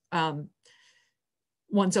into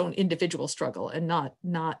one's own individual struggle and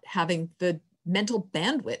not having the mental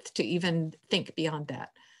bandwidth to even think beyond that.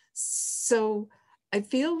 So I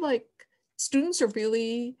feel like students are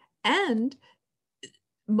really, and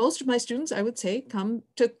most of my students, I would say, come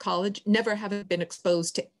to college never having been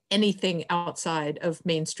exposed to anything outside of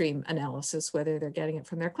mainstream analysis, whether they're getting it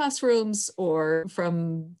from their classrooms or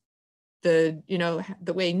from the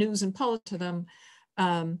way news and politics to them.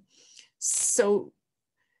 So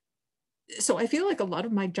I feel like a lot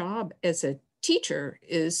of my job as a teacher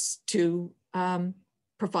is to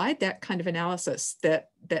provide that kind of analysis that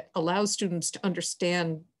allows students to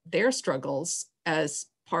understand their struggles as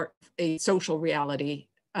part of a social reality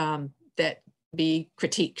that be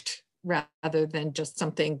critiqued rather than just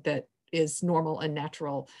something that is normal and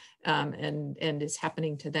natural and is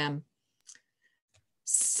happening to them.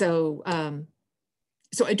 So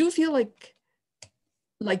I do feel like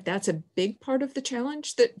that's a big part of the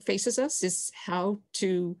challenge that faces us, is how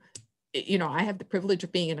to you know, I have the privilege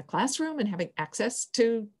of being in a classroom and having access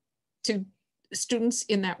to students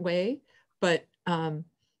in that way, but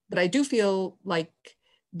I do feel like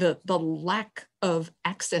the lack of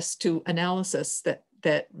access to analysis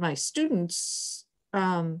that my students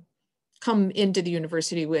come into the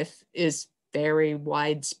university with is very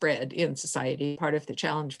widespread in society. Part of the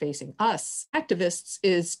challenge facing us activists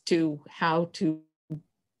is how to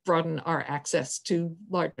broaden our access to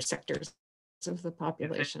larger sectors of the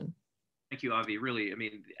population. Thank you, Avi. Really, I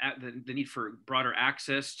mean, the need for broader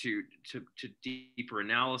access to deeper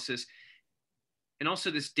analysis, and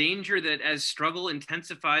also this danger that as struggle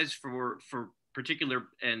intensifies for particular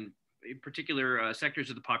sectors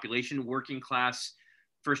of the population, working class,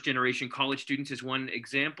 first generation college students is one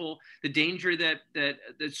example. The danger that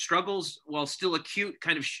struggles, while still acute,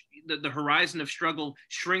 kind of the horizon of struggle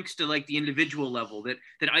shrinks to like the individual level. That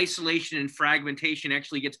isolation and fragmentation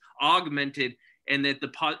actually gets augmented, and that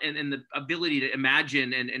the ability to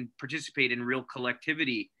imagine and participate in real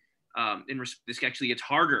collectivity, this actually gets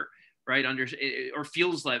harder, right? Or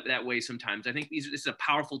feels like that way sometimes. I think this is a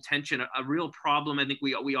powerful tension, a real problem. I think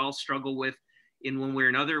we all struggle with in one way or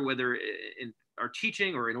another, whether in our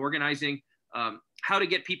teaching or in organizing, how to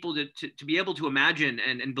get people to be able to imagine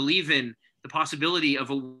and believe in the possibility of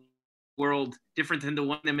a world different than the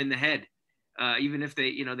one them in the head, even if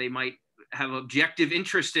they might have objective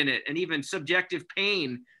interest in it and even subjective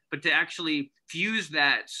pain, but to actually fuse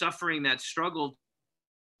that suffering, that struggle,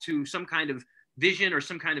 to some kind of vision or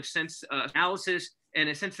some kind of sense analysis, and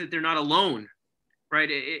a sense that they're not alone, right?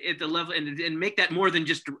 At the level, and make that more than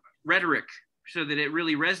just rhetoric, so that it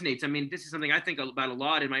really resonates. I mean, this is something I think about a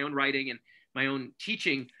lot in my own writing and my own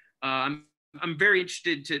teaching. I'm very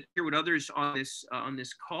interested to hear what others on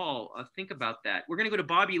this call think about that. We're going to go to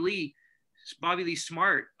Bobby Lee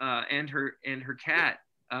Smart, and her cat,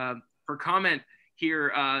 for comment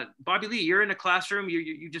here. Bobby Lee, you're in a classroom.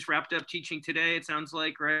 You just wrapped up teaching today, it sounds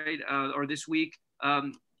like, right? Or this week.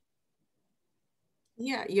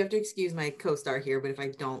 Yeah, you have to excuse my co-star here, but if I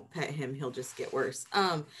don't pet him, he'll just get worse.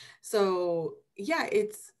 So yeah,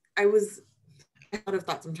 I out of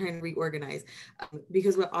thoughts. I'm trying to reorganize,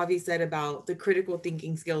 because what Avi said about the critical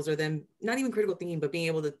thinking skills, or them not even critical thinking, but being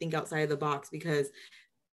able to think outside of the box, because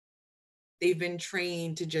they've been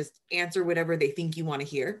trained to just answer whatever they think you want to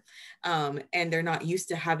hear. And they're not used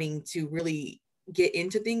to having to really get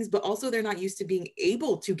into things, but also they're not used to being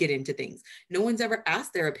able to get into things. No one's ever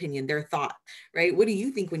asked their opinion, their thought, right? What do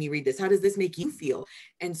you think when you read this? How does this make you feel?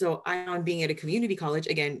 And so on being at a community college,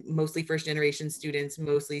 again, mostly first generation students,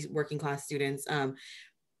 mostly working class students. And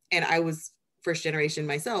I was first generation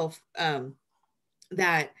myself,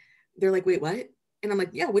 that they're like, wait, what? And I'm like,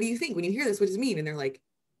 yeah, what do you think when you hear this? What does it mean? And they're like,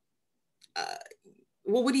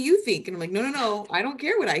 well, what do you think? And I'm like, no, I don't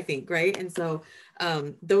care what I think, right? And so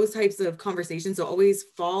those types of conversations. So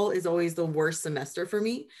fall is always the worst semester for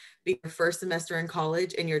me, because first semester in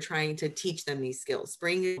college and you're trying to teach them these skills.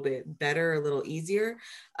 Spring is a bit better, a little easier.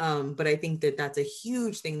 But I think that that's a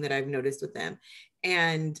huge thing that I've noticed with them.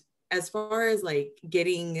 And as far as like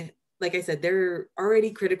like I said, they're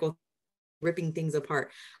already critical, ripping things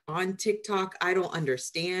apart on TikTok. I don't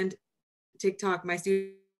understand TikTok. My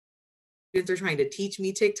students are trying to teach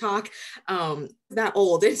me TikTok. That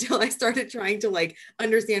old until I started trying to like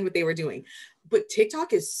understand what they were doing. But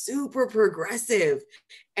TikTok is super progressive.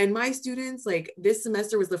 And my students, like this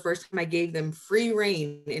semester was the first time I gave them free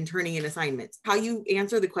reign in turning in assignments. How you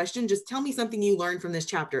answer the question, just tell me something you learned from this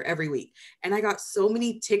chapter every week. And I got so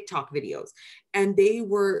many TikTok videos, and they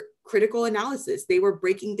were critical analysis. They were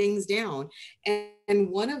breaking things down. And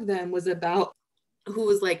one of them was about who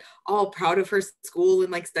was like all proud of her school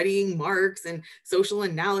and like studying Marx and social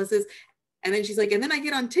analysis. And then she's like, and then I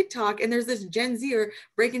get on TikTok and there's this Gen Zer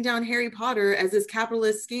breaking down Harry Potter as this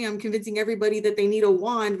capitalist scam, convincing everybody that they need a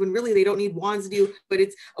wand when really they don't need wands to do, but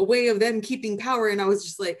it's a way of them keeping power. And I was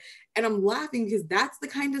just like, and I'm laughing because that's the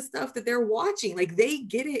kind of stuff that they're watching. Like they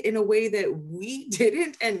get it in a way that we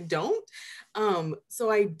didn't and don't. So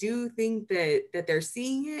I do think that they're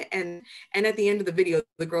seeing it. And at the end of the video,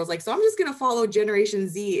 the girl's like, so I'm just going to follow Generation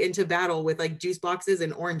Z into battle with like juice boxes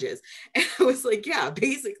and oranges. And I was like, yeah,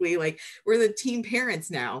 basically like we're the teen parents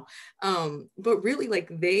now. But really like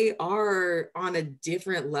they are on a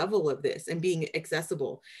different level of this and being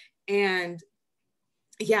accessible. And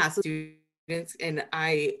yeah, so students, and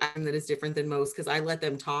I'm that is different than most because I let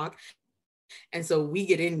them talk. And so we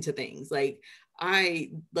get into things like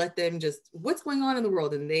I let them just, what's going on in the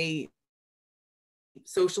world? And they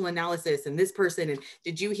social analysis and this person, and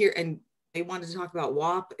did you hear, and they wanted to talk about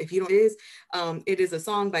WAP. If you don't, it is a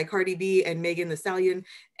song by Cardi B and Megan Thee Stallion,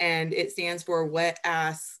 and it stands for wet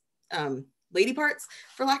ass lady parts,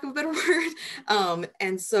 for lack of a better word.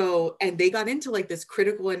 And they got into like this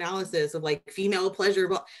critical analysis of like female pleasure.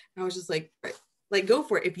 But I was just like go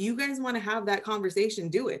for it. If you guys want to have that conversation,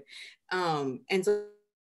 do it. And so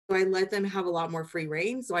I let them have a lot more free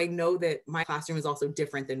reign. So I know that my classroom is also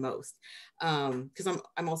different than most. Because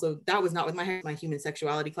I'm also, that was not with my human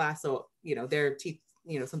sexuality class. So, you know, they're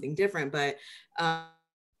something different, but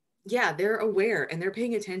yeah, they're aware and they're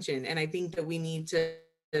paying attention. And I think that we need to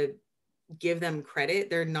give them credit.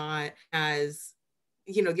 They're not as,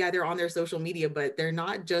 you know, yeah, they're on their social media, but they're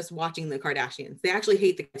not just watching the Kardashians. They actually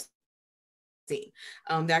hate the scene.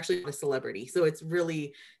 They're actually a celebrity. So it's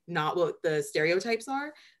really not what the stereotypes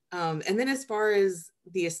are. And then as far as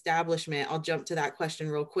the establishment, I'll jump to that question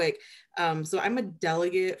real quick. So I'm a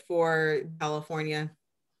delegate for California.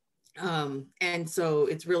 And so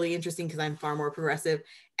it's really interesting because I'm far more progressive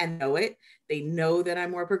and know it. They know that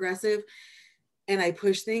I'm more progressive and I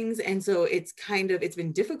push things. And so it's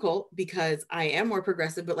been difficult because I am more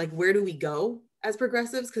progressive, but like, where do we go as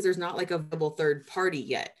progressives? Because there's not like a viable third party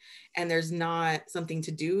yet, and there's not something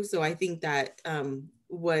to do. So I think that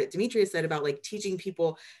what Demetria said about like teaching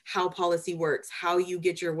people how policy works, how you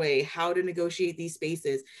get your way, how to negotiate these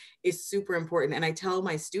spaces is super important. And I tell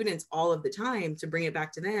my students all of the time, to bring it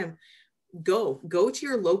back to them, go to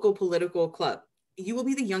your local political club. You will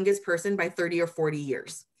be the youngest person by 30 or 40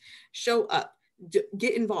 years. Show up,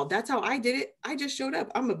 get involved. That's how I did it. I just showed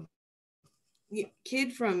up. I'm a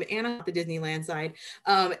kid from Anaheim, the Disneyland side.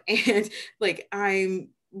 And like, I'm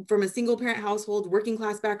from a single parent household, working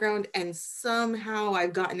class background, and somehow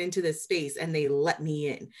I've gotten into this space and they let me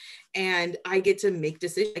in. And I get to make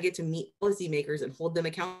decisions. I get to meet policymakers and hold them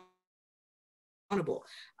accountable.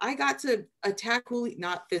 I got to attack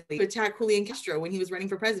Julian Castro when he was running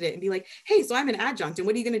for president and be like, hey, so I'm an adjunct, and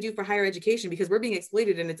what are you going to do for higher education? Because we're being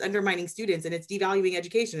exploited and it's undermining students and it's devaluing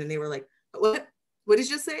education. And they were like, what did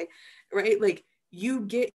you just say? Right? Like, you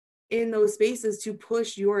get in those spaces to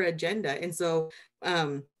push your agenda. And so,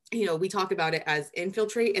 you know, we talk about it as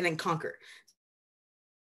infiltrate and then conquer.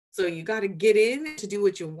 So you got to get in to do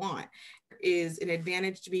what you want. There is an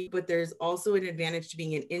advantage to be, but there's also an advantage to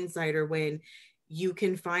being an insider when you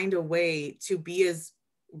can find a way to be as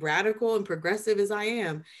radical and progressive as I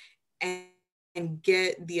am and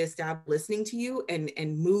get the established listening to you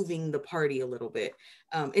and moving the party a little bit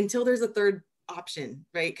until there's a third option,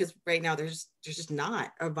 right? Because right now there's just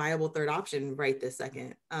not a viable third option right this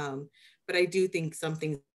second. But I do think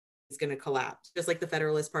something is going to collapse, just like the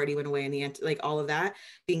Federalist Party went away in the end, like all of that. I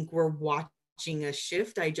think we're watching a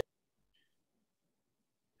shift.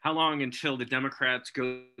 How long until the Democrats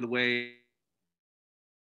go the way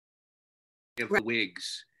of the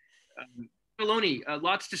Whigs? Maloney,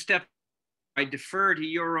 lots to step. I defer to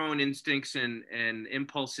your own instincts and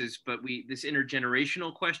impulses, but this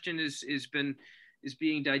intergenerational question is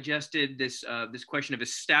being digested. This question of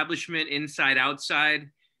establishment, inside, outside.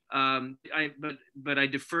 But I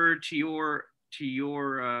defer to your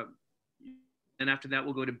and after that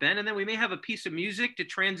we'll go to Ben, and then we may have a piece of music to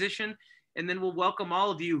transition, and then we'll welcome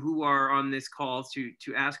all of you who are on this call to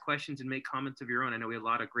ask questions and make comments of your own. I know we have a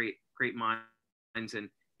lot of great minds and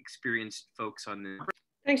experienced folks on this.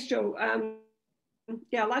 Thanks, Joe.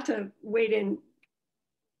 Yeah, a lot to wade in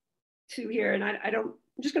to here, and I'm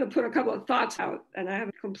just going to put a couple of thoughts out, and I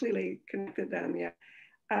haven't completely connected them yet.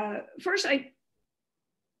 First, I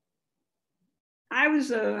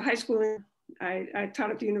was a high schooler. I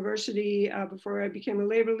taught at the university before I became a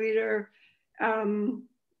labor leader. I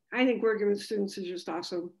think working with students is just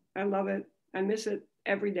awesome. I love it. I miss it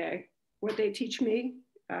every day. What they teach me,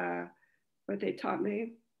 what they taught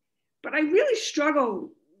me. But I really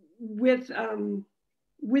struggle with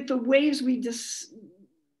the ways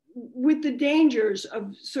with the dangers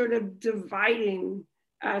of sort of dividing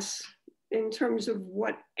us in terms of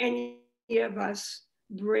what any of us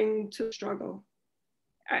bring to the struggle.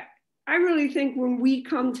 I really think when we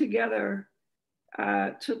come together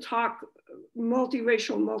to talk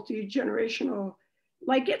multiracial, multi-generational,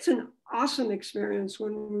 like, it's an awesome experience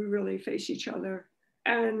when we really face each other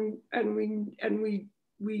and we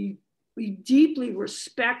deeply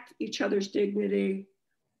respect each other's dignity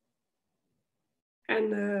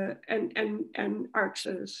and our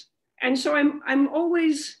access. And so I'm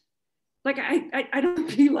always like, I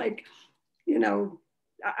don't feel like, you know,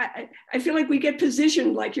 I feel like we get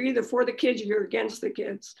positioned like you're either for the kids or you're against the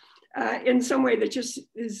kids in some way that just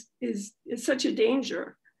is such a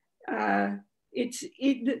danger. The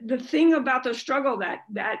thing about the struggle that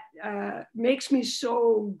makes me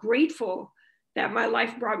so grateful that my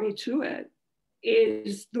life brought me to it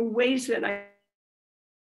is the ways that I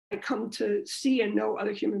come to see and know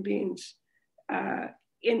other human beings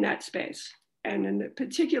in that space. and in the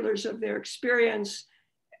particulars of their experience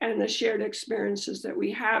and the shared experiences that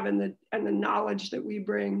we have and the knowledge that we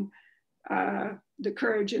bring, the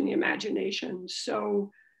courage and the imagination.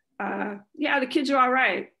 So yeah, the kids are all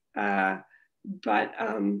right, but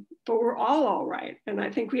we're all right. And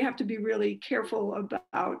I think we have to be really careful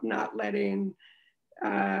about not letting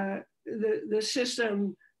the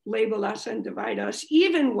system label us and divide us,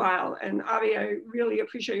 even while, and Avi, I really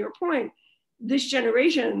appreciate your point, this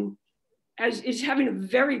generation is having a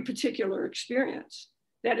very particular experience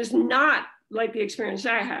that is not like the experience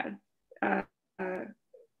I had.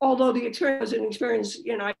 Although the experience was an experience,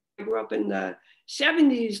 you know, I grew up in the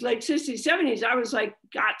 70s, late 60s, 70s, I was like,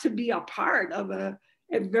 got to be a part of a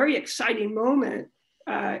very exciting moment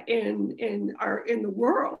in the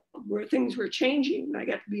world where things were changing. I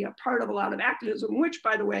got to be a part of a lot of activism, which,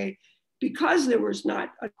 by the way, because there was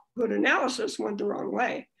not a good analysis, went the wrong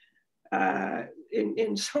way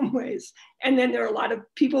in some ways. And then there are a lot of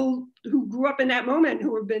people who grew up in that moment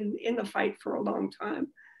who have been in the fight for a long time.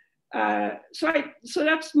 So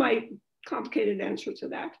that's my complicated answer to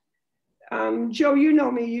that. Joe, you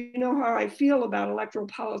know me, you know how I feel about electoral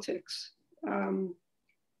politics. When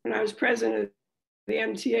I was president of the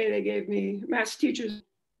MTA, they gave me Mass Teachers.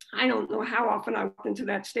 I don't know how often I walked into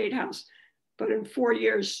that State House, but in 4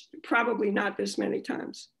 years, probably not this many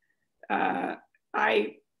times. I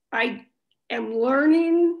am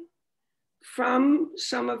learning from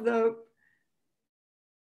some of the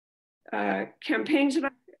campaigns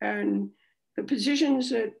and the positions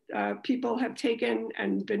that people have taken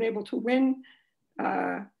and been able to win.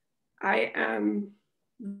 I am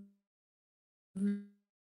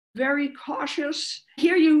very cautious. I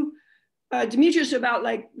hear you, Demetrius, about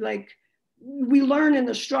like we learn in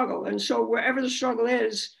the struggle. And so wherever the struggle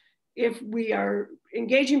is, if we are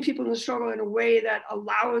engaging people in the struggle in a way that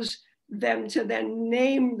allows them to then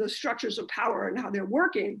name the structures of power and how they're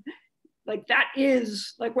working, like that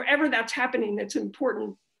is, like wherever that's happening, it's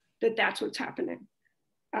important that that's what's happening.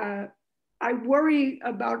 I worry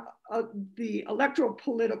about the electoral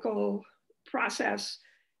political process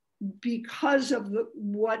because of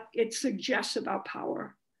what it suggests about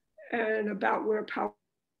power and about where power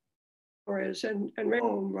is and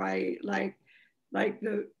right, like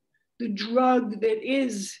the drug that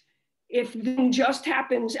is, if then just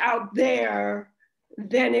happens out there,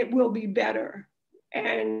 then it will be better.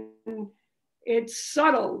 And it's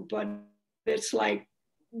subtle, but it's like,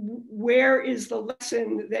 where is the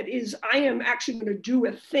lesson that is, I am actually going to do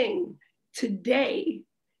a thing today.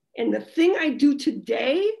 And the thing I do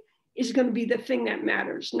today is going to be the thing that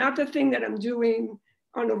matters, not the thing that I'm doing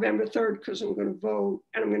on November 3rd because I'm going to vote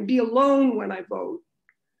and I'm going to be alone when I vote.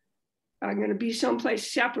 I'm going to be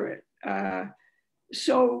someplace separate.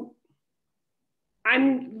 So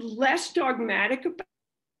I'm less dogmatic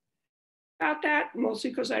about that,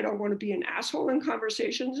 mostly because I don't want to be an asshole in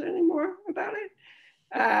conversations anymore about it.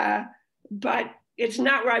 But it's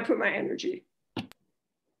not where I put my energy.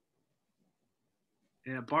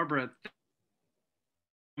 Yeah, Barbara,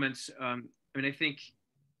 comments. I mean, I think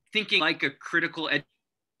thinking like a critical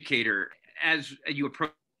educator as you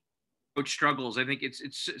approach struggles, I think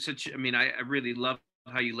it's such, I mean, I really love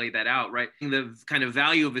how you lay that out, right? The kind of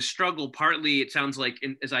value of a struggle, partly it sounds like,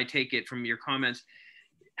 as I take it from your comments,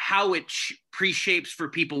 how it pre-shapes for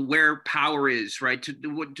people where power is, right? To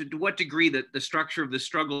what degree that the structure of the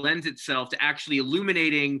struggle lends itself to actually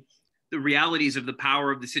illuminating the realities of the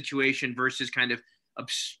power of the situation versus kind of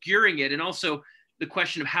obscuring it. And also the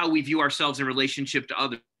question of how we view ourselves in relationship to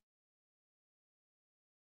others,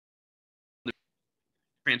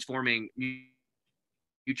 transforming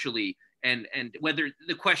mutually. And whether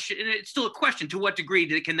the question, and it's still a question, to what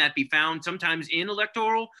degree can that be found sometimes in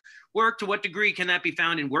electoral work? To what degree can that be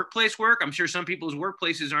found in workplace work? I'm sure some people's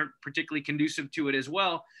workplaces aren't particularly conducive to it as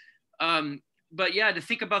well. But yeah, to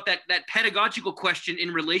think about that pedagogical question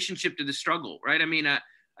in relationship to the struggle, right? I mean, I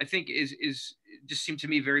think is just seemed to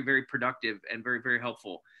me very, very productive and very, very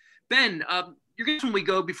helpful. Ben, your guess when we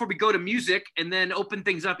go, before we go to music and then open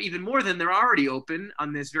things up even more than they're already open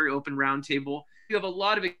on this very open roundtable, you have a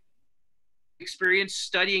lot of experience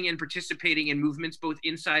studying and participating in movements both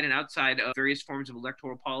inside and outside of various forms of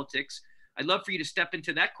electoral politics. I'd love for you to step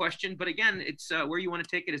into that question, but again, it's where you want to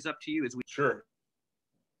take it is up to you. Sure.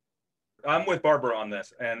 I'm with Barbara on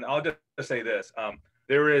this, and I'll just say this.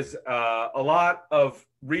 There is a lot of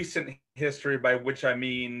recent history, by which I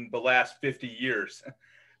mean the last 50 years,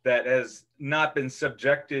 that has not been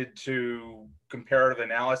subjected to comparative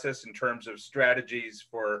analysis in terms of strategies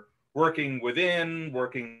for working within,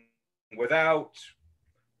 working without.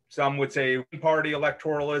 Some would say party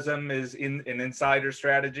electoralism is an insider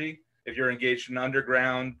strategy. if you're engaged in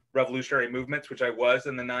underground revolutionary movements, which I was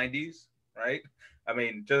in the 90s, right? I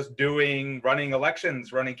mean, just running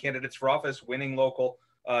elections, running candidates for office, winning local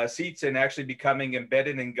seats, and actually becoming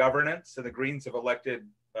embedded in governance. So the Greens have elected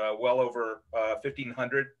well over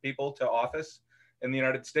 1,500 people to office in the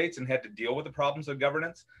United States and had to deal with the problems of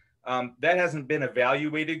governance. That hasn't been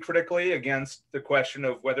evaluated critically against the question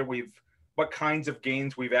of what kinds of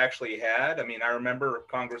gains we've actually had. I mean, I remember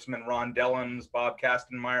Congressman Ron Dellums, Bob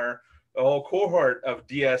Kastenmeier, a whole cohort of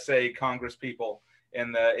DSA Congress people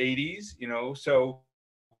in the 80s, so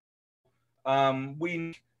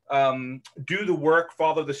we do the work,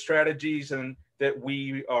 follow the strategies, and that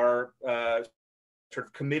we are sort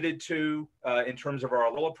of committed to in terms of our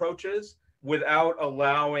little approaches, without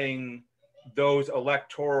allowing those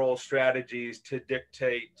electoral strategies to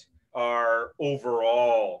dictate our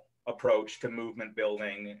overall approach to movement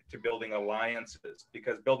building, to building alliances,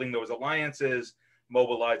 because building those alliances,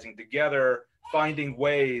 mobilizing together, finding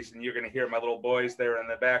ways, and you're going to hear my little boys there in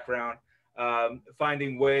the background,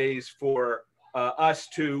 finding ways for us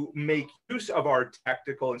to make use of our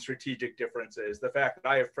tactical and strategic differences. The fact that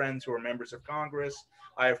I have friends who are members of Congress,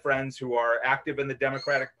 I have friends who are active in the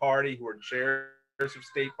Democratic Party, who are chairs of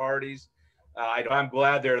state parties. I'm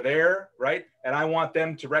glad they're there, right? And I want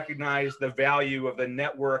them to recognize the value of the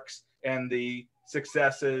networks and the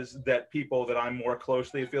successes that people that I'm more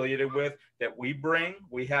closely affiliated with, that we bring.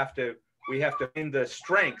 We have to find the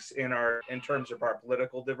strengths in terms of our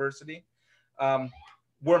political diversity.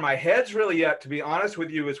 Where my head's really at, to be honest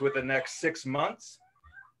with you, is with the next 6 months,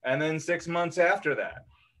 and then 6 months after that.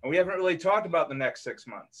 And we haven't really talked about the next 6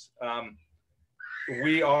 months.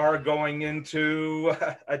 We are going into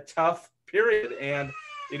a tough period, and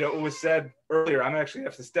it was said earlier. I'm actually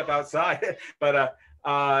have to step outside, but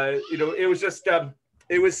it was just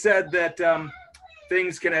it was said that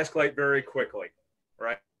things can escalate very quickly,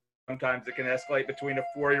 right? Sometimes it can escalate between a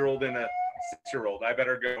 4-year-old and a 6-year-old. I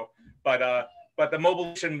better go, but the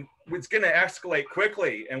mobilization, it's going to escalate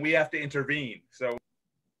quickly, and we have to intervene. So,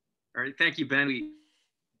 all right, thank you, Ben.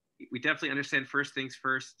 We definitely understand first things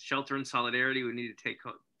first. Shelter in solidarity. We need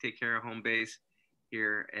to take care of home base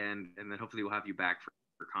here, and then hopefully we'll have you back for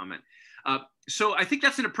comment. So I think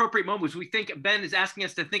that's an appropriate moment. We think Ben is asking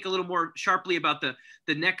us to think a little more sharply about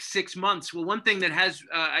the next 6 months. Well, one thing that has,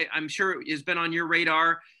 I'm sure, has been on your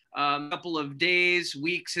radar a couple of days,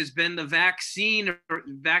 weeks, has been the vaccines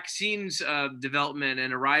development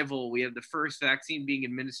and arrival. We have the first vaccine being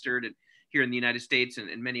administered here in the United States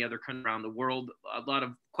and many other countries around the world. A lot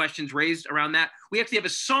of questions raised around that. We actually have a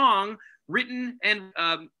song written and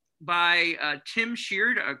by Tim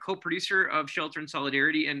Sheard, a co-producer of Shelter in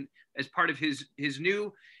Solidarity, and as part of his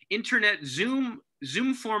new internet Zoom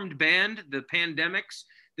formed band, The Pandemics.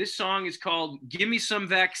 This song is called Give Me Some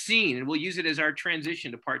Vaccine, and we'll use it as our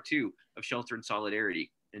transition to part 2 of Shelter in Solidarity.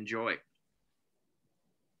 Enjoy.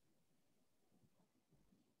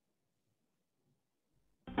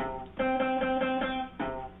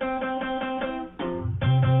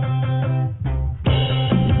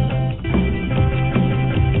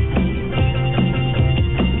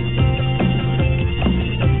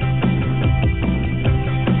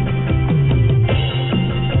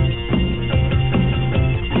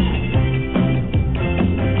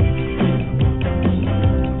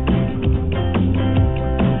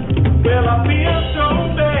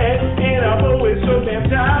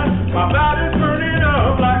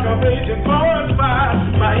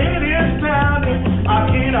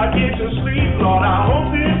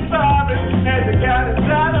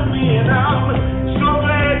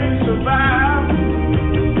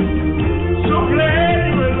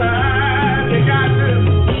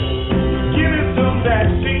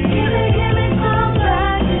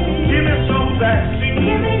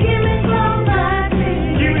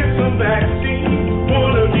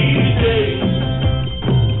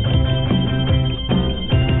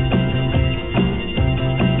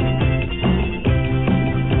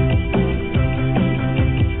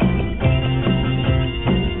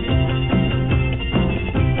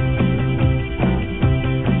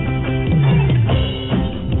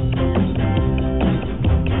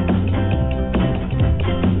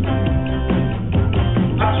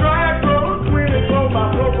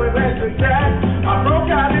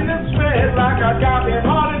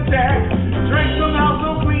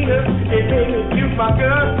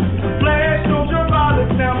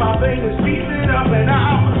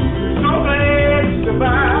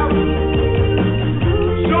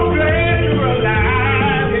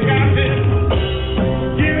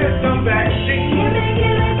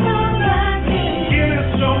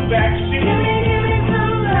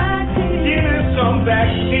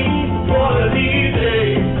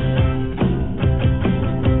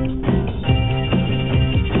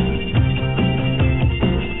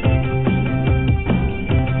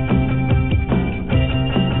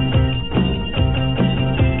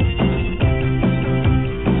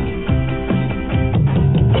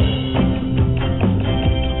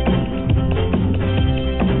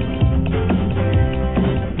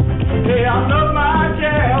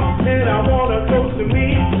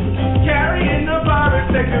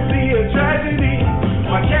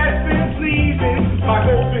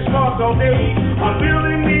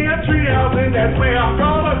 That's where I'm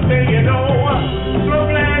gonna say, you know, so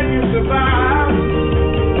glad you survived.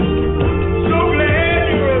 So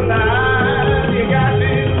glad you're alive. You got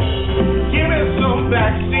this. Give me some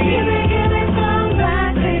vaccine. Give me some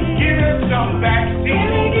vaccine. Give me some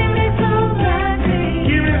vaccine. Give me some vaccine.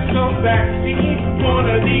 Give me some vaccine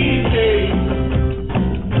one of these days.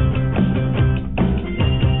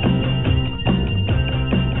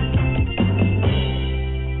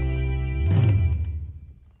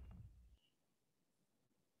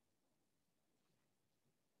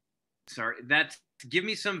 Sorry, that's Give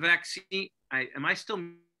Me Some Vaccine. Am I still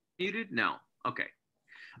muted? No. Okay.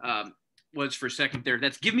 Was for a second there.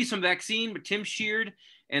 That's Give Me Some Vaccine with Tim Sheard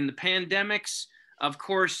and the Pandemics. Of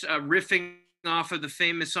course, riffing off of the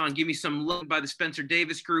famous song Give Me Some Love by the Spencer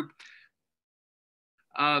Davis Group.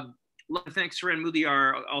 Thanks to Ren Moody,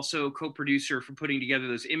 our also co-producer, for putting together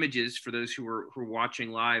those images for those who were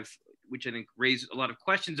watching live, which I think raised a lot of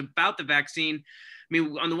questions about the vaccine. I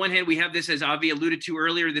mean, on the one hand, we have this, as Avi alluded to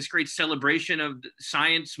earlier, this great celebration of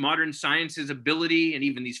science, modern science's ability, and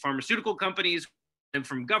even these pharmaceutical companies and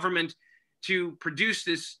from government to produce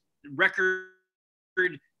this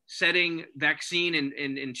record-setting vaccine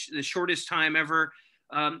in the shortest time ever.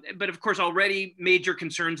 But of course, already major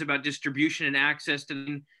concerns about distribution and access to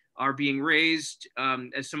them are being raised,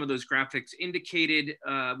 as some of those graphics indicated.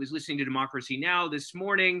 I was listening to Democracy Now! This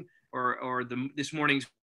morning, or this morning's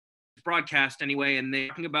broadcast anyway, and they're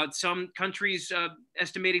talking about some countries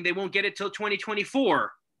estimating they won't get it till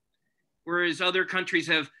 2024, whereas other countries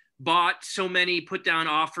have bought so many, put down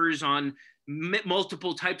offers on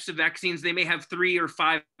multiple types of vaccines. They may have 3 or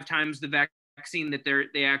 5 times the vaccine that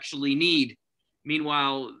they actually need.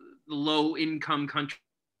 Meanwhile, the low-income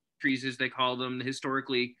countries, as they call them, the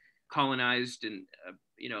historically colonized and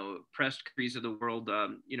oppressed countries of the world,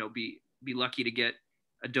 be lucky to get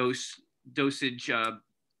a dosage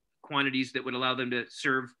quantities that would allow them to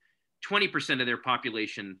serve 20% of their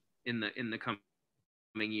population in the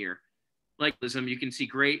coming year. Like you can see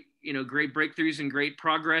great breakthroughs and great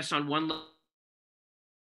progress on one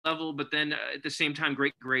level, but then at the same time,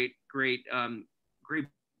 great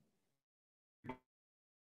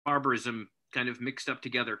barbarism kind of mixed up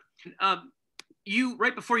together. You,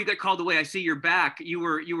 right before you got called away, I see you're back. You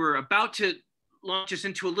were about to launch us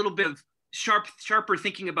into a little bit of sharper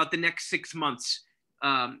thinking about the next 6 months.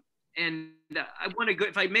 And I want to go,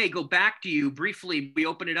 if I may, go back to you briefly. We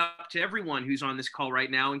open it up to everyone who's on this call right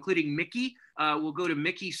now, including Mickey. We'll go to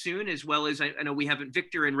Mickey soon, as well as I know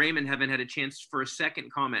Victor and Raymond haven't had a chance for a second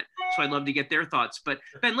comment. So I'd love to get their thoughts. But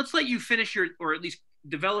Ben, let's let you finish or at least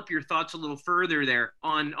develop your thoughts a little further there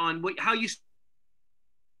on how you.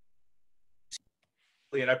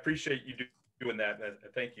 And I appreciate you doing that.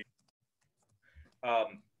 Thank you.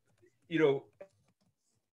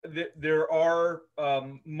 There are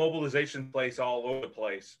mobilization place all over the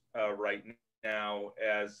place right now,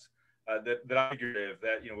 as that I figurative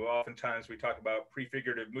that oftentimes we talk about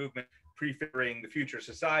prefigurative movement, prefiguring the future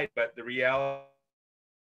society, but the reality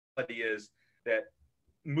is that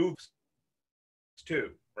moves too,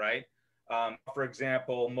 right? For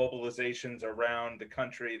example, mobilizations around the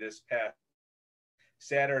country this past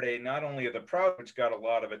Saturday, not only of the Proud, which got a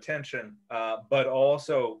lot of attention, but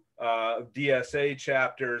also DSA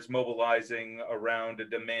chapters mobilizing around a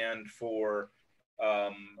demand for,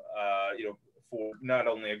 for not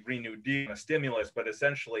only a Green New Deal and a stimulus, but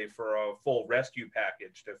essentially for a full rescue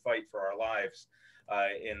package to fight for our lives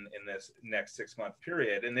in this next 6-month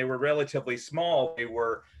period. And they were relatively small. They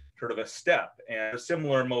were sort of a step, and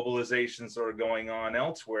similar mobilizations are going on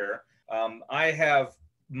elsewhere. I have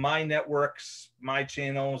my networks, my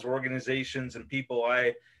channels, organizations, and people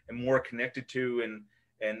I am more connected to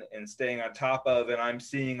and staying on top of, and I'm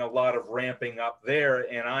seeing a lot of ramping up there.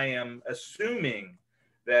 And I am assuming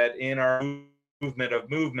that in our movement of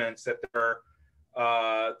movements that there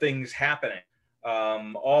are things happening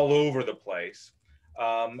all over the place.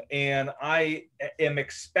 And I am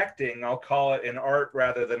expecting, I'll call it an art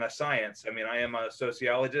rather than a science. I mean, I am a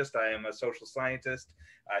sociologist, I am a social scientist.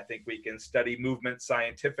 I think we can study movement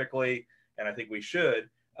scientifically, and I think we should.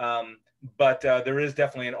 But there is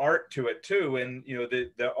definitely an art to it too. And,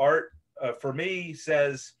 the art for me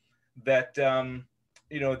says that, that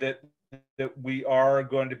we are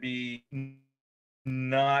going to be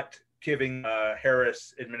not giving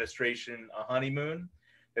Harris administration a honeymoon,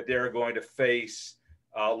 that they're going to face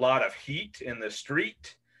a lot of heat in the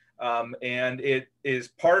street. And it is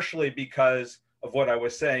partially because of what I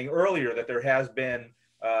was saying earlier, that there has been,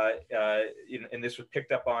 and this was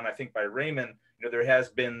picked up on, I think, by Raymond, there has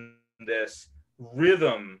been this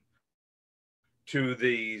rhythm to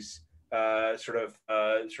these sort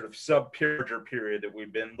of sub-peer period that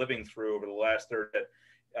we've been living through over the last 30,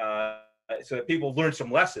 so that people learn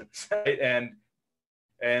some lessons, right?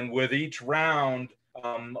 And with each round,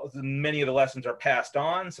 many of the lessons are passed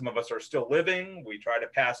on. Some of us are still living. We try to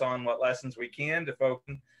pass on what lessons we can to folks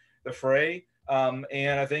in the fray.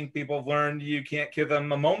 And I think people have learned you can't give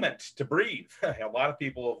them a moment to breathe. A lot of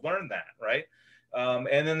people have learned that, right?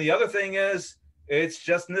 And then the other thing is, it's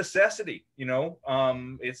just necessity,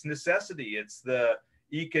 it's necessity. It's the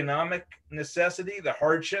economic necessity, the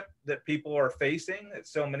hardship that people are facing, that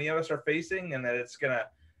so many of us are facing, and that it's gonna,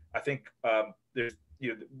 I think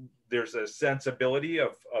there's a sensibility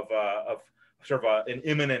of sort of an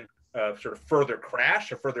imminent sort of further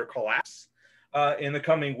crash or further collapse in the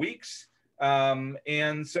coming weeks.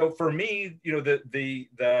 And so for me,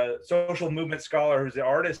 the social movement scholar who's the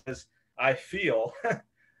artist is, I feel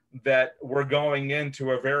that we're going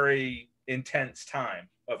into a very intense time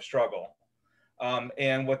of struggle. And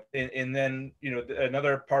then,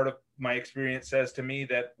 another part of my experience says to me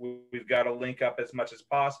that we've got to link up as much as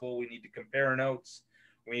possible. We need to compare notes.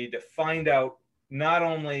 We need to find out not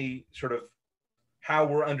only sort of how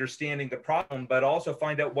we're understanding the problem, but also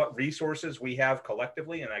find out what resources we have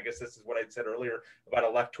collectively. And I guess this is what I said earlier about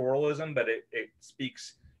electoralism, but it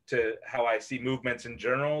speaks to how I see movements in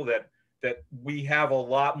general, that we have a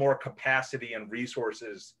lot more capacity and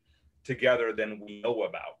resources together than we know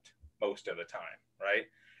about most of the time, right?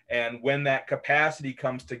 And when that capacity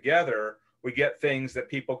comes together, we get things that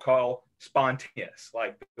people call spontaneous,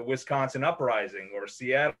 like the Wisconsin Uprising or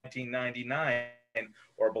Seattle 1999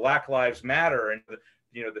 or Black Lives Matter and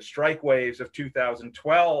the strike waves of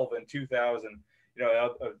 2012 and 2000,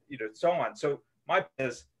 so on. So my point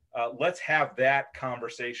is, let's have that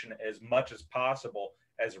conversation as much as possible,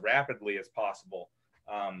 as rapidly as possible,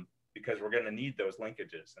 because we're going to need those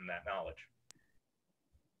linkages and that knowledge.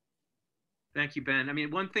 Thank you, Ben. I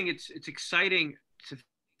mean, one thing it's exciting to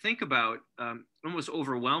think about, almost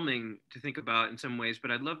overwhelming to think about in some ways,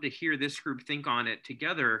 but I'd love to hear this group think on it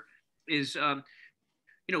together, is,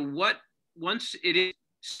 once it is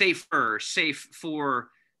safe for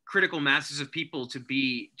critical masses of people to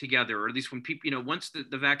be together, or at least when people, once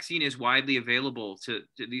the vaccine is widely available to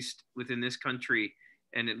at least within this country,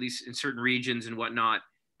 and at least in certain regions and whatnot,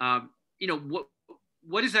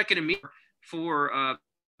 what is that going to mean for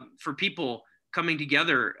people coming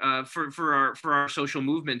together for our social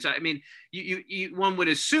movements? I mean, one would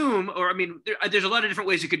assume, or I mean, there's a lot of different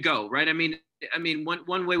ways it could go, right? I mean,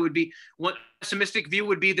 one way would be, one pessimistic view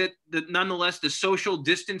would be that nonetheless the social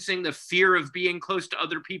distancing, the fear of being close to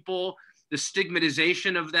other people, the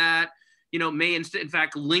stigmatization of that, may in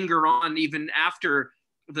fact linger on even after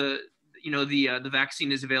the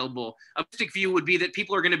vaccine is available. A pessimistic view would be that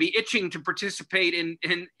people are going to be itching to participate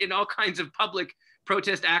in all kinds of public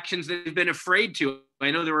protest actions that they've been afraid to.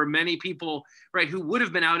 I know there were many people, right, who would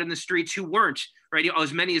have been out in the streets who weren't, right?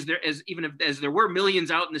 As many as there were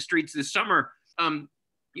millions out in the streets this summer,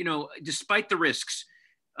 despite the risks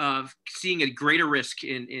of seeing a greater risk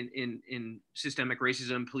in systemic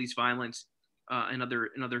racism, police violence, and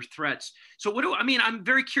other threats. So I'm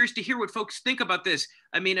very curious to hear what folks think about this.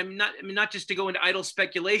 Not just to go into idle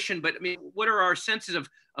speculation, but what are our senses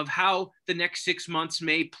of how the next 6 months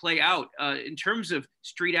may play out in terms of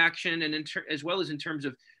street action, and as well as in terms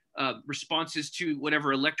of responses to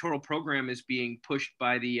whatever electoral program is being pushed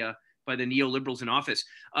by the neoliberals in office.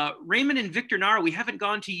 Raymond and Victor Nara, we haven't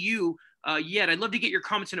gone to you yet. I'd love to get your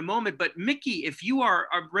comments in a moment, but Mickey, if you are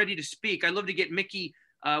ready to speak, I'd love to get Mickey.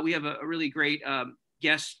 We have a really great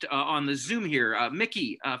guest on the Zoom here.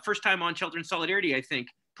 Mickey, first time on Shelter in Solidarity, I think.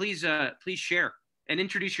 Please share and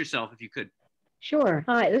introduce yourself if you could. Sure.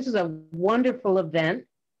 Hi, this is a wonderful event.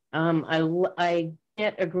 I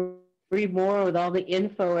can't agree more with all the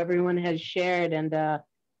info everyone has shared, and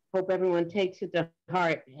hope everyone takes it to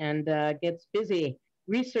heart and gets busy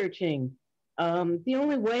researching. The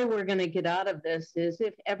only way we're going to get out of this is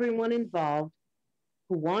if everyone involved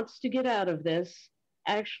who wants to get out of this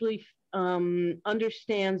actually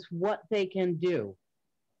understands what they can do.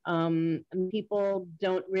 People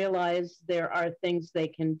don't realize there are things they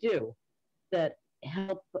can do that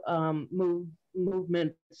help move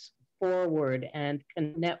movements forward and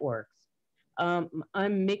connect networks.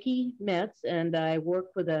 I'm Mickey Metz, and I work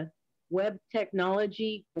with a web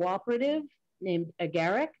technology cooperative named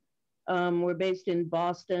Agaric. We're based in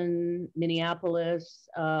Boston, Minneapolis,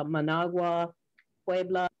 Managua,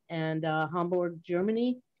 Puebla, and Hamburg,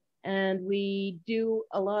 Germany. And we do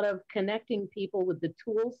a lot of connecting people with the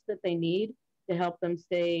tools that they need to help them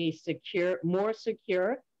stay secure, more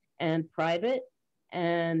secure and private.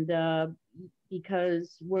 And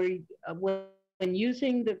because when And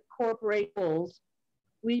using the corporate tools,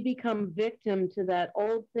 we become victim to that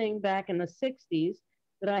old thing back in the 60s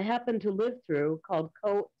that I happened to live through called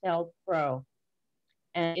COINTELPRO.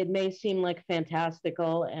 And it may seem like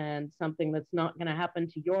fantastical and something that's not going to happen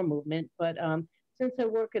to your movement, but since I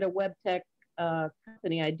work at a web tech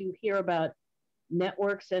company, I do hear about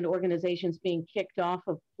networks and organizations being kicked off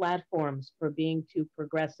of platforms for being too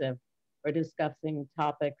progressive or discussing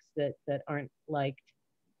topics that aren't liked.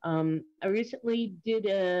 I recently did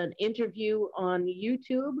an interview on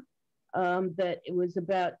YouTube that it was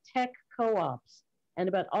about tech co-ops and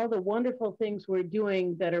about all the wonderful things we're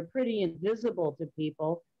doing that are pretty invisible to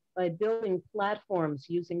people by building platforms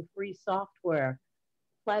using free software,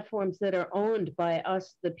 platforms that are owned by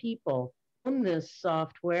us, the people. Own this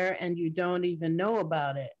software and you don't even know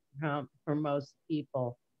about it for most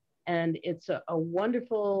people. And it's a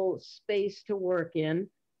wonderful space to work in.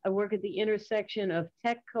 I work at the intersection of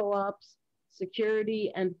tech co-ops,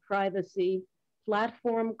 security and privacy,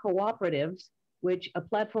 platform cooperatives, which a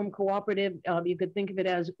platform cooperative, you could think of it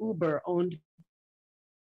as Uber, owned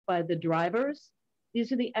by the drivers.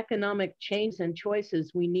 These are the economic changes and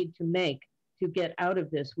choices we need to make to get out of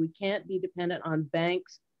this. We can't be dependent on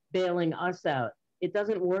banks bailing us out. It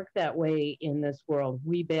doesn't work that way in this world.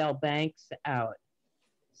 We bail banks out.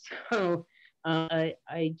 So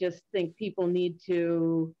I just think people need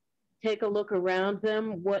to take a look around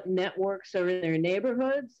them, what networks are in their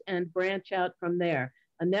neighborhoods, and branch out from there.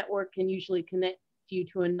 A network can usually connect you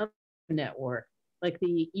to another network, like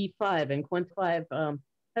the E5, and Quint5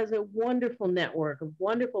 has a wonderful network of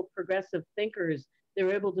wonderful progressive thinkers.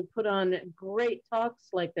 They're able to put on great talks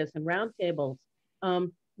like this and roundtables.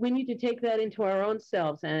 We need to take that into our own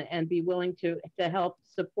selves and be willing to help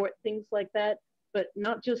support things like that, but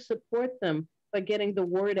not just support them, but getting the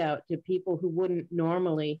word out to people who wouldn't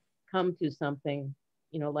normally come to something,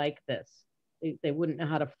 like this. They wouldn't know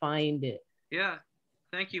how to find it. Yeah,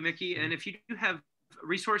 thank you, Mickey. And if you do have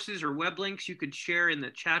resources or web links you could share in the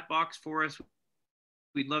chat box for us,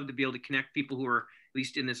 we'd love to be able to connect people who are at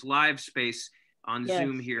least in this live space on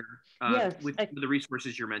Zoom here with the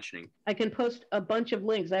resources you're mentioning. I can post a bunch of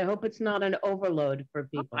links. I hope it's not an overload for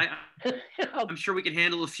people. I'm sure we can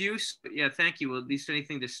handle a few. Yeah, thank you. Well, at least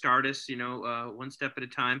anything to start us, one step at a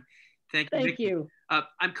time. Thank you.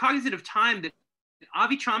 I'm cognizant of time that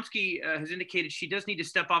Avi Chomsky has indicated she does need to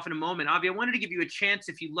step off in a moment. Avi, I wanted to give you a chance,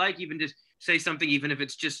 if you'd like, even to say something, even if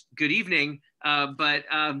it's just good evening, but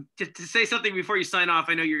to say something before you sign off.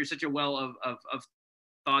 I know you're such a well of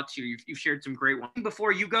thoughts here. You've shared some great ones.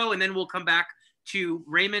 Before you go, and then we'll come back to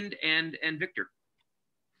Raymond and Victor.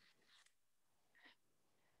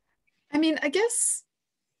 I mean, I guess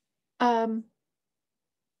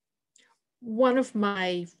one of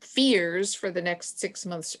my fears for the next 6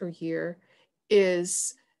 months or year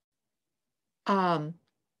is, on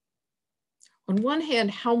one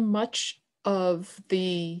hand, how much of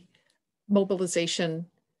the mobilization,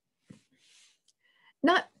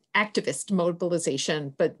 not activist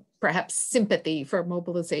mobilization, but perhaps sympathy for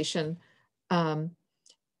mobilization,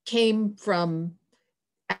 came from,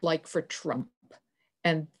 like, for Trump,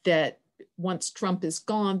 and that once Trump is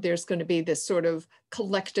gone, there's going to be this sort of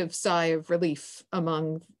collective sigh of relief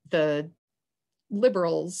among the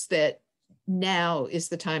liberals that now is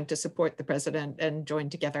the time to support the president and join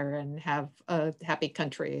together and have a happy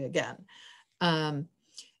country again. Now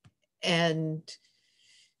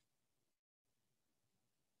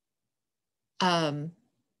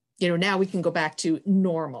we can go back to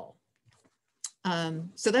normal.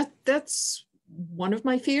 So that's one of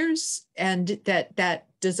my fears, and that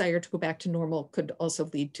desire to go back to normal could also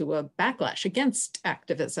lead to a backlash against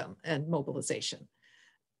activism and mobilization.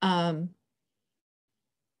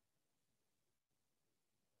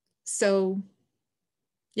 So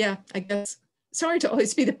yeah, I guess, sorry to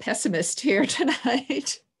always be the pessimist here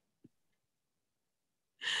tonight.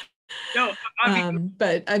 No,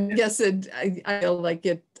 but I guess I feel like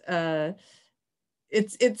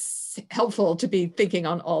it's helpful to be thinking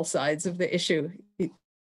on all sides of the issue.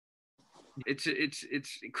 It's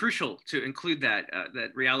crucial to include that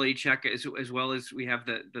reality check as well as we have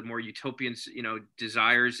the more utopian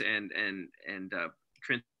desires and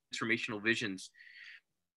transformational visions.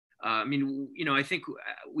 I think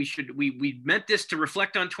we meant this to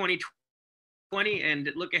reflect on 2020 and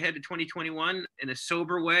look ahead to 2021 in a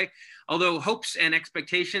sober way. Although hopes and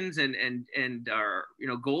expectations and our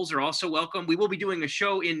goals are also welcome. We will be doing a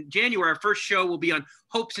show in January. Our first show will be on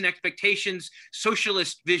hopes and expectations,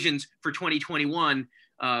 socialist visions for 2021.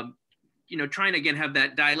 Trying to again have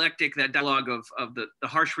that dialectic, that dialogue of the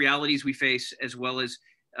harsh realities we face, as well as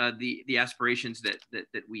the aspirations that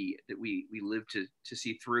we live to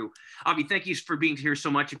see through. Avi, thank you for being here so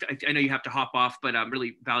much. I know you have to hop off, but I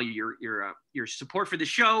really value your support for the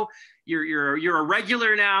show. You're a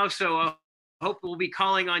regular now, so hope we'll be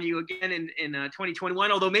calling on you again in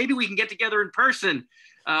 2021. Although maybe we can get together in person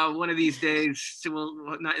one of these days. So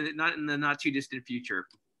we'll not in the not too distant future.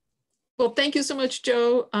 Well, thank you so much,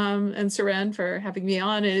 Joe and Saran, for having me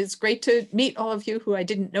on. It's great to meet all of you who I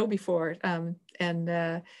didn't know before and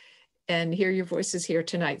hear your voices here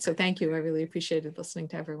tonight. So thank you. I really appreciated listening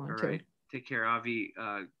to everyone. All too. Right. Take care, Avi.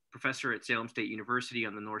 Professor at Salem State University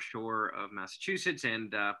on the North Shore of Massachusetts,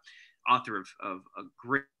 and author of a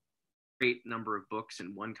great number of books,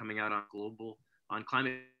 and one coming out on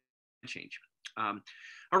climate change.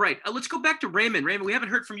 All right, let's go back to Raymond. Raymond, we haven't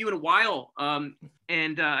heard from you in a while,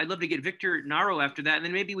 and I'd love to get Victor Naro after that, and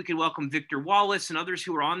then maybe we could welcome Victor Wallace and others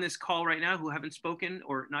who are on this call right now who haven't spoken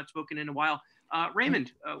or not spoken in a while.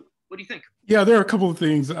 Raymond, what do you think? Yeah, there are a couple of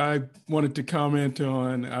things I wanted to comment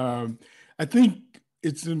on. I think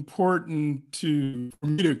it's important for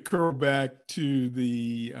me to curl back to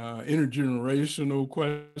the intergenerational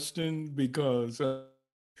question, because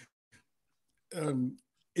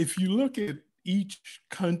if you look at each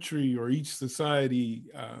country or each society,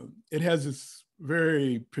 it has its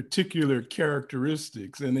very particular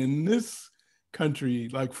characteristics. And in this country,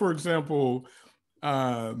 like for example,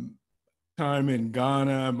 time in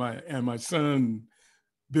Ghana, my son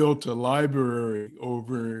built a library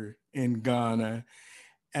over in Ghana.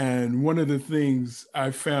 And one of the things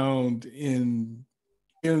I found in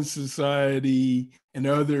society and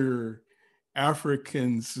other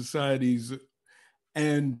African societies,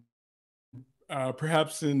 and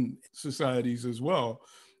perhaps in societies as well,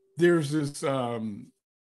 there's this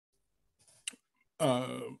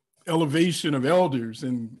elevation of elders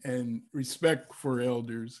and respect for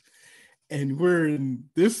elders. And where in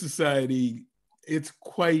this society, it's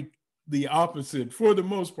quite the opposite for the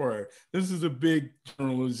most part. This is a big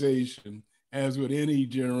generalization, as with any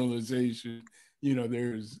generalization,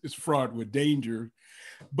 it's fraught with danger.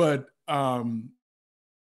 But I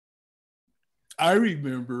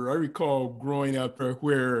recall growing up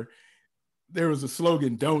where there was a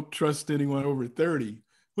slogan, "Don't trust anyone over 30,"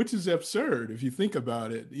 which is absurd if you think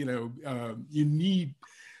about it.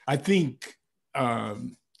 I think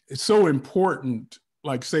it's so important,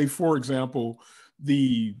 like say, for example,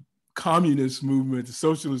 the communist movement, the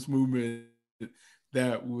socialist movement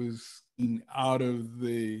that was out of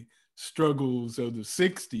the struggles of the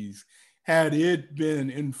 60s, had it been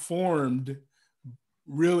informed,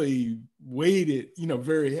 really weighted,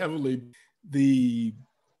 very heavily, the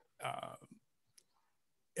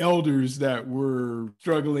elders that were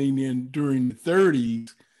struggling during the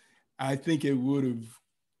 30s, I think it would have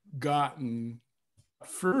gotten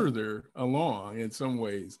further along in some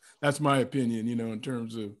ways. That's my opinion, in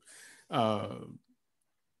terms of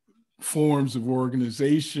forms of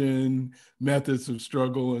organization, methods of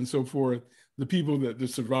struggle, and so forth. The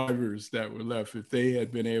survivors that were left, if they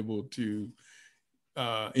had been able to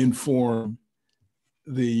inform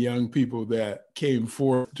the young people that came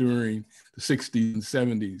forth during the 60s and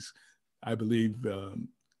 70s, I believe, the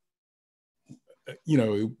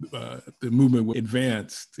movement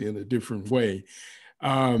advanced in a different way.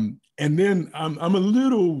 And then I'm a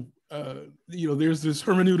little, there's this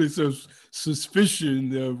hermeneutics of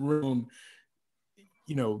suspicion around,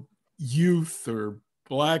 youth or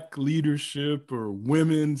Black leadership or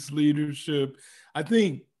women's leadership. I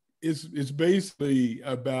think it's basically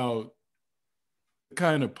about the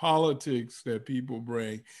kind of politics that people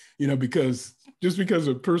bring, because just because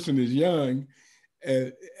a person is young,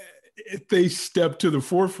 if they step to the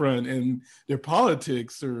forefront and their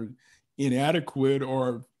politics are inadequate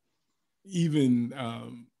or even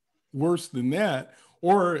worse than that,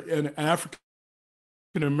 or an African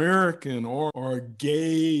American or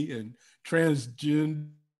gay and transgender,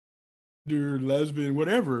 lesbian,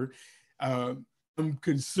 whatever, I'm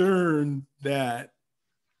concerned that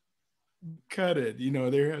cut it.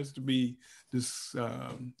 There has to be this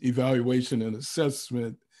evaluation and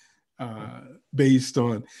assessment based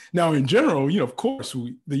on. Now, in general, of course,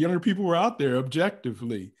 the younger people were out there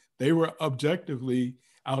objectively. They were objectively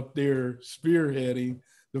out there spearheading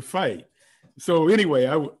the fight. So anyway,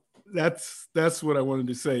 that's what I wanted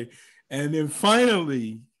to say. And then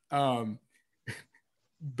finally,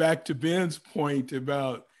 back to Ben's point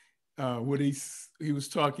about what he was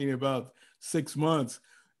talking about 6 months,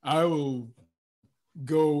 I will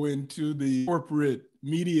go into the corporate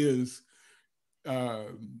media's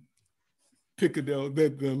Piccadilly,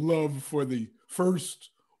 the love for the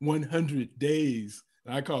first 100 days.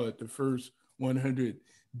 I call it the first 100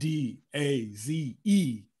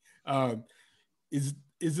 D-A-Z-E,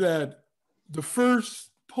 is that the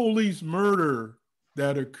first police murder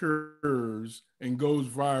that occurs and goes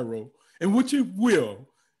viral, and which it will,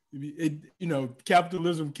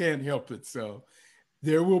 capitalism can't help itself.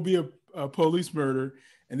 There will be a police murder,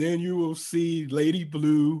 and then you will see Lady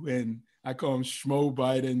Blue, and I call him Schmo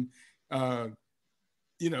Biden.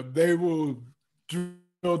 They will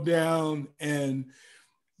drill down, and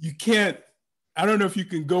you can't. I don't know if you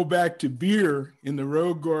can go back to beer in the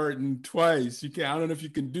Road Garden twice. I don't know if you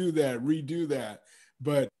can do that, redo that,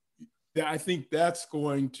 but I think that's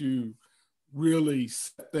going to really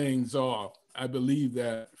set things off. I believe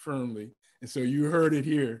that firmly. And so you heard it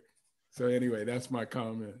here. So anyway, that's my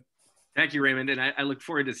comment. Thank you, Raymond. And I look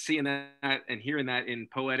forward to seeing that and hearing that in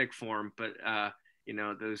poetic form. But,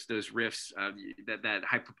 those riffs, that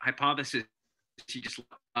hypothesis, you just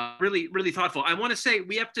really, really thoughtful. I want to say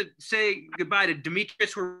we have to say goodbye to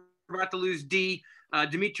Demetrius. We're about to lose D.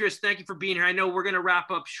 Demetrius, thank you for being here. I know we're going to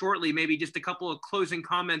wrap up shortly, maybe just a couple of closing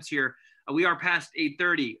comments here. We are past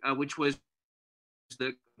 8:30, which was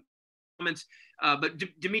the comments. But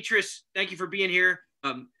Demetrius, thank you for being here.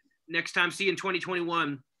 Next time, see you in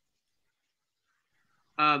 2021.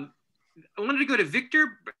 I wanted to go to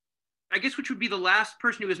Victor, I guess, which would be the last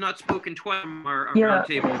person who has not spoken twice on our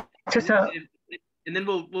roundtable. And then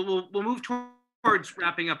we'll move towards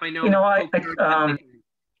wrapping up. I know.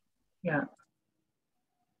 Yeah.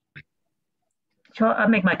 So I'll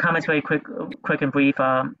make my comments very quick and brief.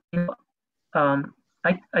 I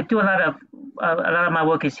do a lot of my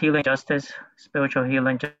work is healing justice, spiritual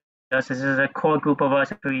healing justice. There's a core group of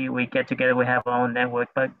us. We get together. We have our own network,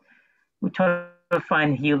 but we try to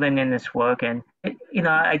find healing in this work. And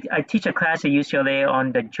I teach a class at UCLA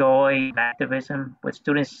on the joy of activism, where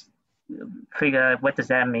students figure out what does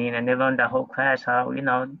that mean, and they learn the whole class how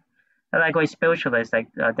like great spiritualists like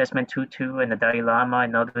Desmond Tutu and the Dalai Lama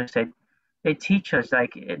and others. They teach us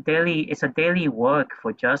like it's a daily work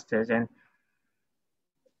for justice. And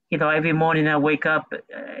every morning I wake up,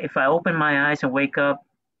 if I open my eyes and wake up,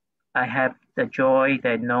 I have the joy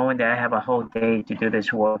that knowing that I have a whole day to do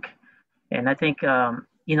this work. And I think there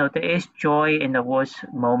is joy in the worst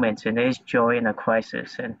moments, and there is joy in a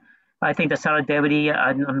crisis. And I think the solidarity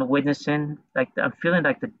I'm witnessing, like I'm feeling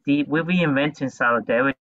like we're reinventing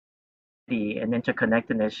solidarity and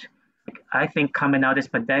interconnectedness. I think coming out of this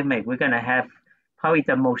pandemic, we're going to have probably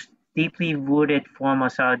the most deeply rooted form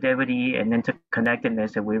of solidarity and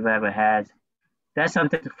interconnectedness that we've ever had. That's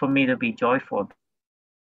something for me to be joyful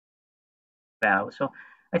about. So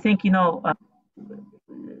I think,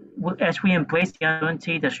 as we embrace the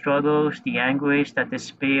uncertainty, the struggles, the anguish, the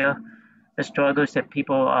despair, the struggles that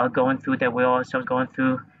people are going through, that we're also going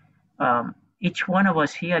through, each one of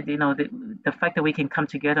us here, the fact that we can come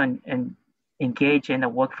together and engage in the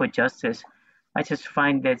work for justice, I just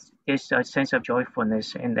find that there's a sense of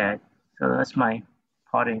joyfulness in that. So that's my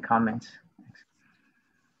parting comments.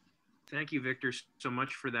 Thank you, Victor, so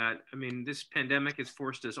much for that. I mean, this pandemic has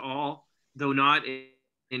forced us all, though not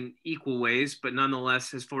in equal ways, but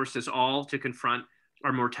nonetheless has forced us all to confront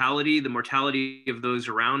our mortality, the mortality of those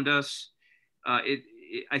around us. I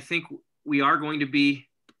think we are going to be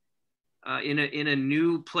in a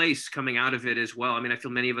new place coming out of it as well. I mean, I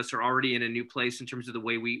feel many of us are already in a new place in terms of the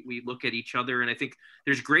way we look at each other. And I think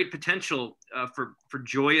there's great potential for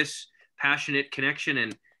joyous, passionate connection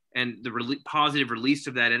and the positive release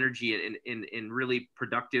of that energy in really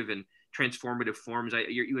productive and transformative forms.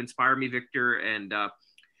 You inspire me, Victor, and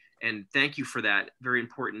thank you for that very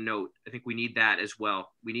important note. I think we need that as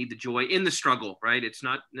well. We need the joy in the struggle, right? It's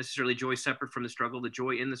not necessarily joy separate from the struggle, the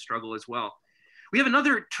joy in the struggle as well. We have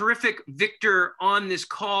another terrific Victor on this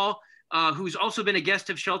call who's also been a guest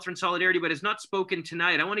of Shelter in Solidarity, but has not spoken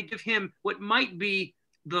tonight. I want to give him what might be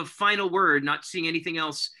the final word, not seeing anything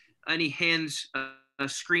else, any hands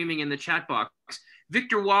screaming in the chat box.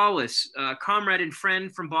 Victor Wallace, comrade and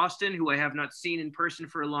friend from Boston, who I have not seen in person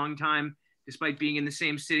for a long time, despite being in the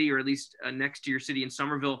same city, or at least next to your city in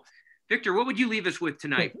Somerville. Victor, what would you leave us with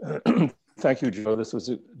tonight? Thank you, Joe. This has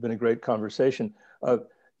been a great conversation.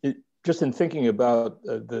 Just in thinking about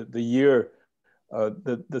the year,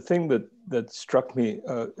 the thing that struck me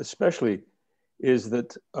especially is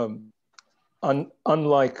that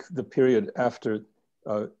unlike the period after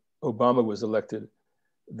Obama was elected,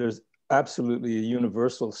 there's absolutely a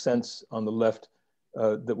universal sense on the left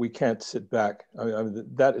that we can't sit back. I mean,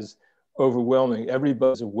 that is overwhelming.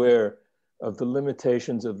 Everybody's aware of the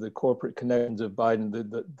limitations of the corporate connections of Biden,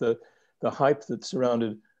 the hype that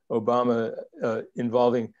surrounded Obama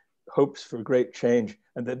involving hopes for great change,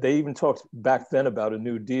 and that they even talked back then about a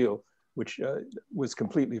New Deal, which was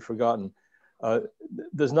completely forgotten.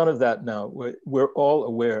 There's none of that now. We're all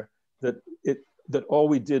aware that all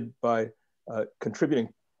we did by contributing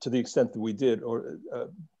to the extent that we did, or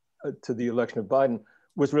to the election of Biden,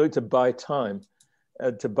 was really to buy time.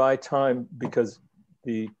 Because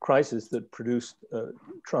the crisis that produced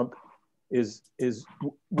Trump is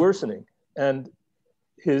worsening, and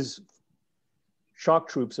his shock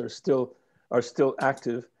troops are still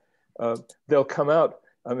active. They'll come out.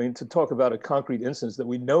 I mean, to talk about a concrete instance that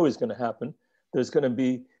we know is going to happen, there's going to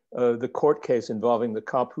be the court case involving the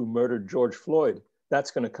cop who murdered George Floyd. That's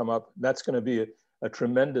going to come up. That's going to be a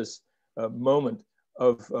tremendous moment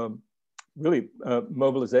of really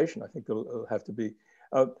mobilization. I think there'll have to be.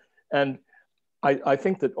 And I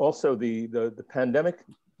think that also the pandemic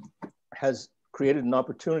has created an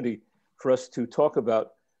opportunity for us to talk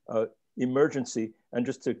about emergency, and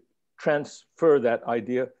just to transfer that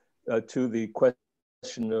idea to the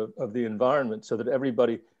question of the environment, so that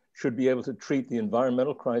everybody should be able to treat the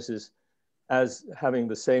environmental crisis as having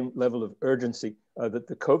the same level of urgency that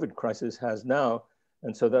the COVID crisis has now.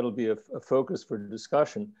 And so that'll be a focus for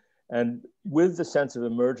discussion. And with the sense of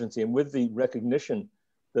emergency, and with the recognition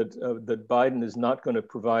that Biden is not going to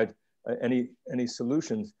provide any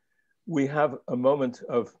solutions, we have a moment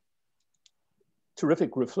of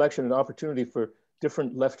terrific reflection and opportunity for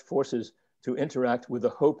different left forces to interact with the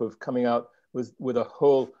hope of coming out with a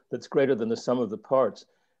whole that's greater than the sum of the parts.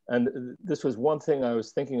 And this was one thing I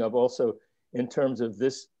was thinking of also in terms of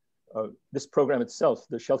this program itself,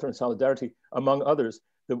 the Shelter in Solidarity, among others.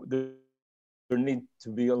 There need to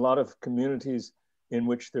be a lot of communities in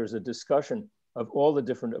which there's a discussion of all the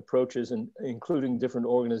different approaches, and including different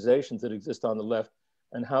organizations that exist on the left,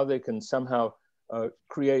 and how they can somehow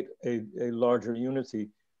create a larger unity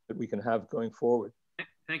that we can have going forward.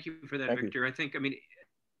 Thank you for that, Victor. I think, I mean,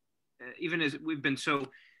 even as we've been so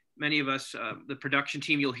many of us, the production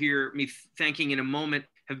team you'll hear me thanking in a moment,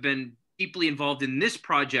 have been deeply involved in this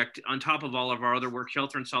project on top of all of our other work,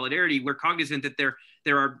 Shelter in Solidarity. We're cognizant that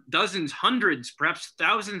there are dozens, hundreds, perhaps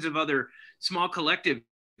thousands of other small collectives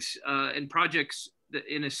and projects that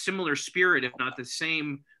in a similar spirit, if not the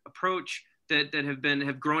same approach, that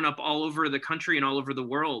have grown up all over the country and all over the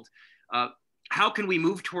world. How can we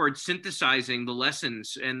move towards synthesizing the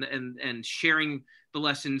lessons and sharing the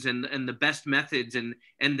lessons and the best methods and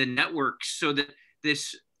the networks, so that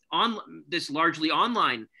this largely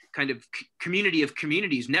online kind of community of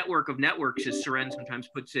communities, network of networks, as Suren sometimes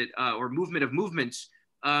puts it, or movement of movements,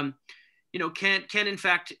 can in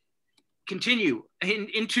fact continue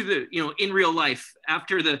into the, in real life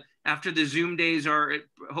after the Zoom days are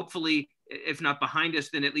hopefully, if not behind us,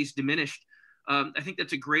 then at least diminished. I think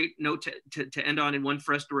that's a great note to end on, and one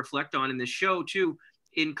for us to reflect on in this show too,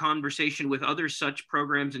 in conversation with other such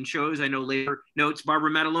programs and shows. I know Labor Notes,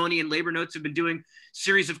 Barbara Mataloni and Labor Notes have been doing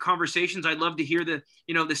series of conversations. I'd love to hear the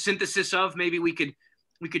synthesis of, maybe we could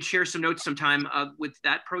share some notes sometime with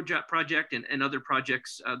that project and other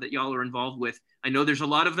projects that y'all are involved with. I know there's a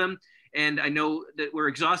lot of them, and I know that we're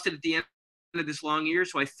exhausted at the end of this long year.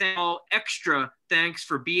 So I thank all extra thanks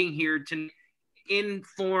for being here to in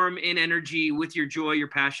form, in energy, with your joy, your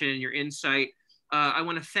passion, and your insight. I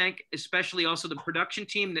want to thank especially also the production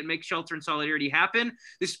team that makes Shelter in Solidarity happen.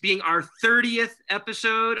 This being our 30th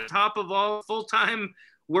episode, on top of all full-time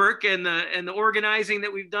work and the organizing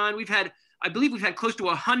that we've done. I believe we've had close to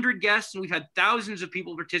 100 guests, and we've had thousands of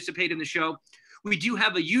people participate in the show. We do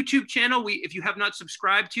have a YouTube channel. If you have not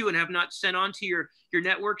subscribed to and have not sent on to your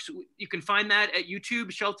networks, you can find that at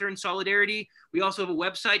YouTube, Shelter in Solidarity. We also have a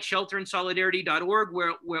website, shelterinsolidarity.org,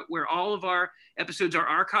 where all of our episodes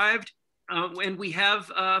are archived. And we have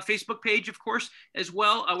a Facebook page, of course, as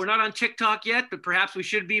well. We're not on TikTok yet, but perhaps we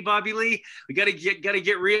should be, Bobby Lee. We got to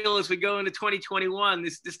get real as we go into 2021.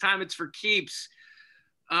 This time it's for keeps.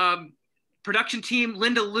 Production team,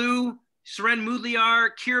 Linda Liu, Suren Mudliar,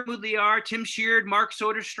 Kira Mudliar, Tim Sheard, Mark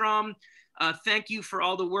Soderstrom. Thank you for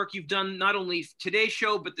all the work you've done, not only today's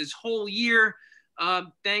show, but this whole year.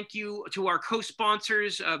 Thank you to our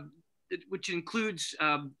co-sponsors, which includes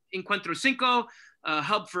Encuentro Cinco,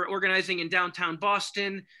 Hub for Organizing in Downtown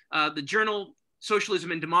Boston, the journal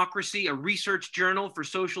Socialism and Democracy, a research journal for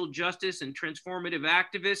social justice and transformative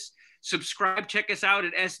activists. Subscribe, check us out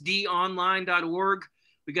at sdonline.org.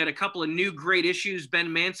 We got a couple of new great issues. Ben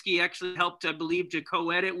Mansky actually helped, I believe, to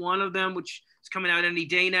co-edit one of them, which is coming out any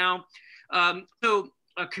day now.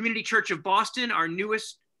 Community Church of Boston, our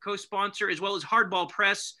newest co-sponsor, as well as Hardball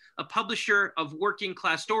Press, a publisher of working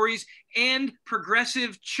class stories and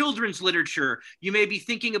progressive children's literature. You may be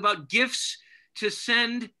thinking about gifts to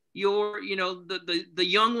send your, the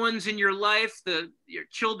young ones in your life, your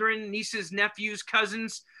children, nieces, nephews,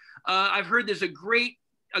 cousins. I've heard there's a great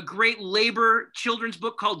a great labor children's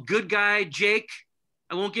book called Good Guy Jake.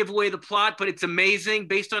 I won't give away the plot, but it's amazing,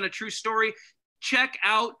 based on a true story. Check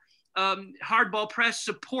out Hardball Press.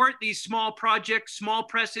 Support these small projects. Small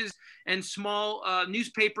presses and small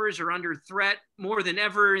newspapers are under threat more than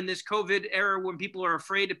ever in this COVID era when people are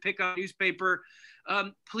afraid to pick up a newspaper.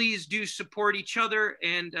 Please do support each other,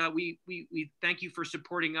 and we thank you for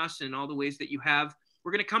supporting us in all the ways that you have.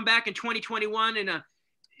 We're going to come back in 2021 in a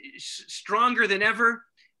stronger than ever,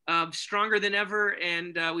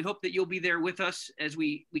 and we hope that you'll be there with us as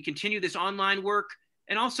we continue this online work,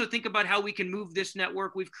 and also think about how we can move this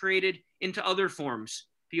network we've created into other forms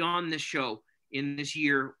beyond this show in this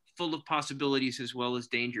year full of possibilities as well as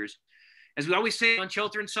dangers. As we always say on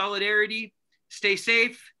Shelter in Solidarity, stay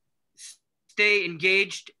safe, stay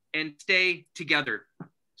engaged, and stay together.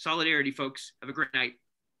 Solidarity, folks. Have a great night.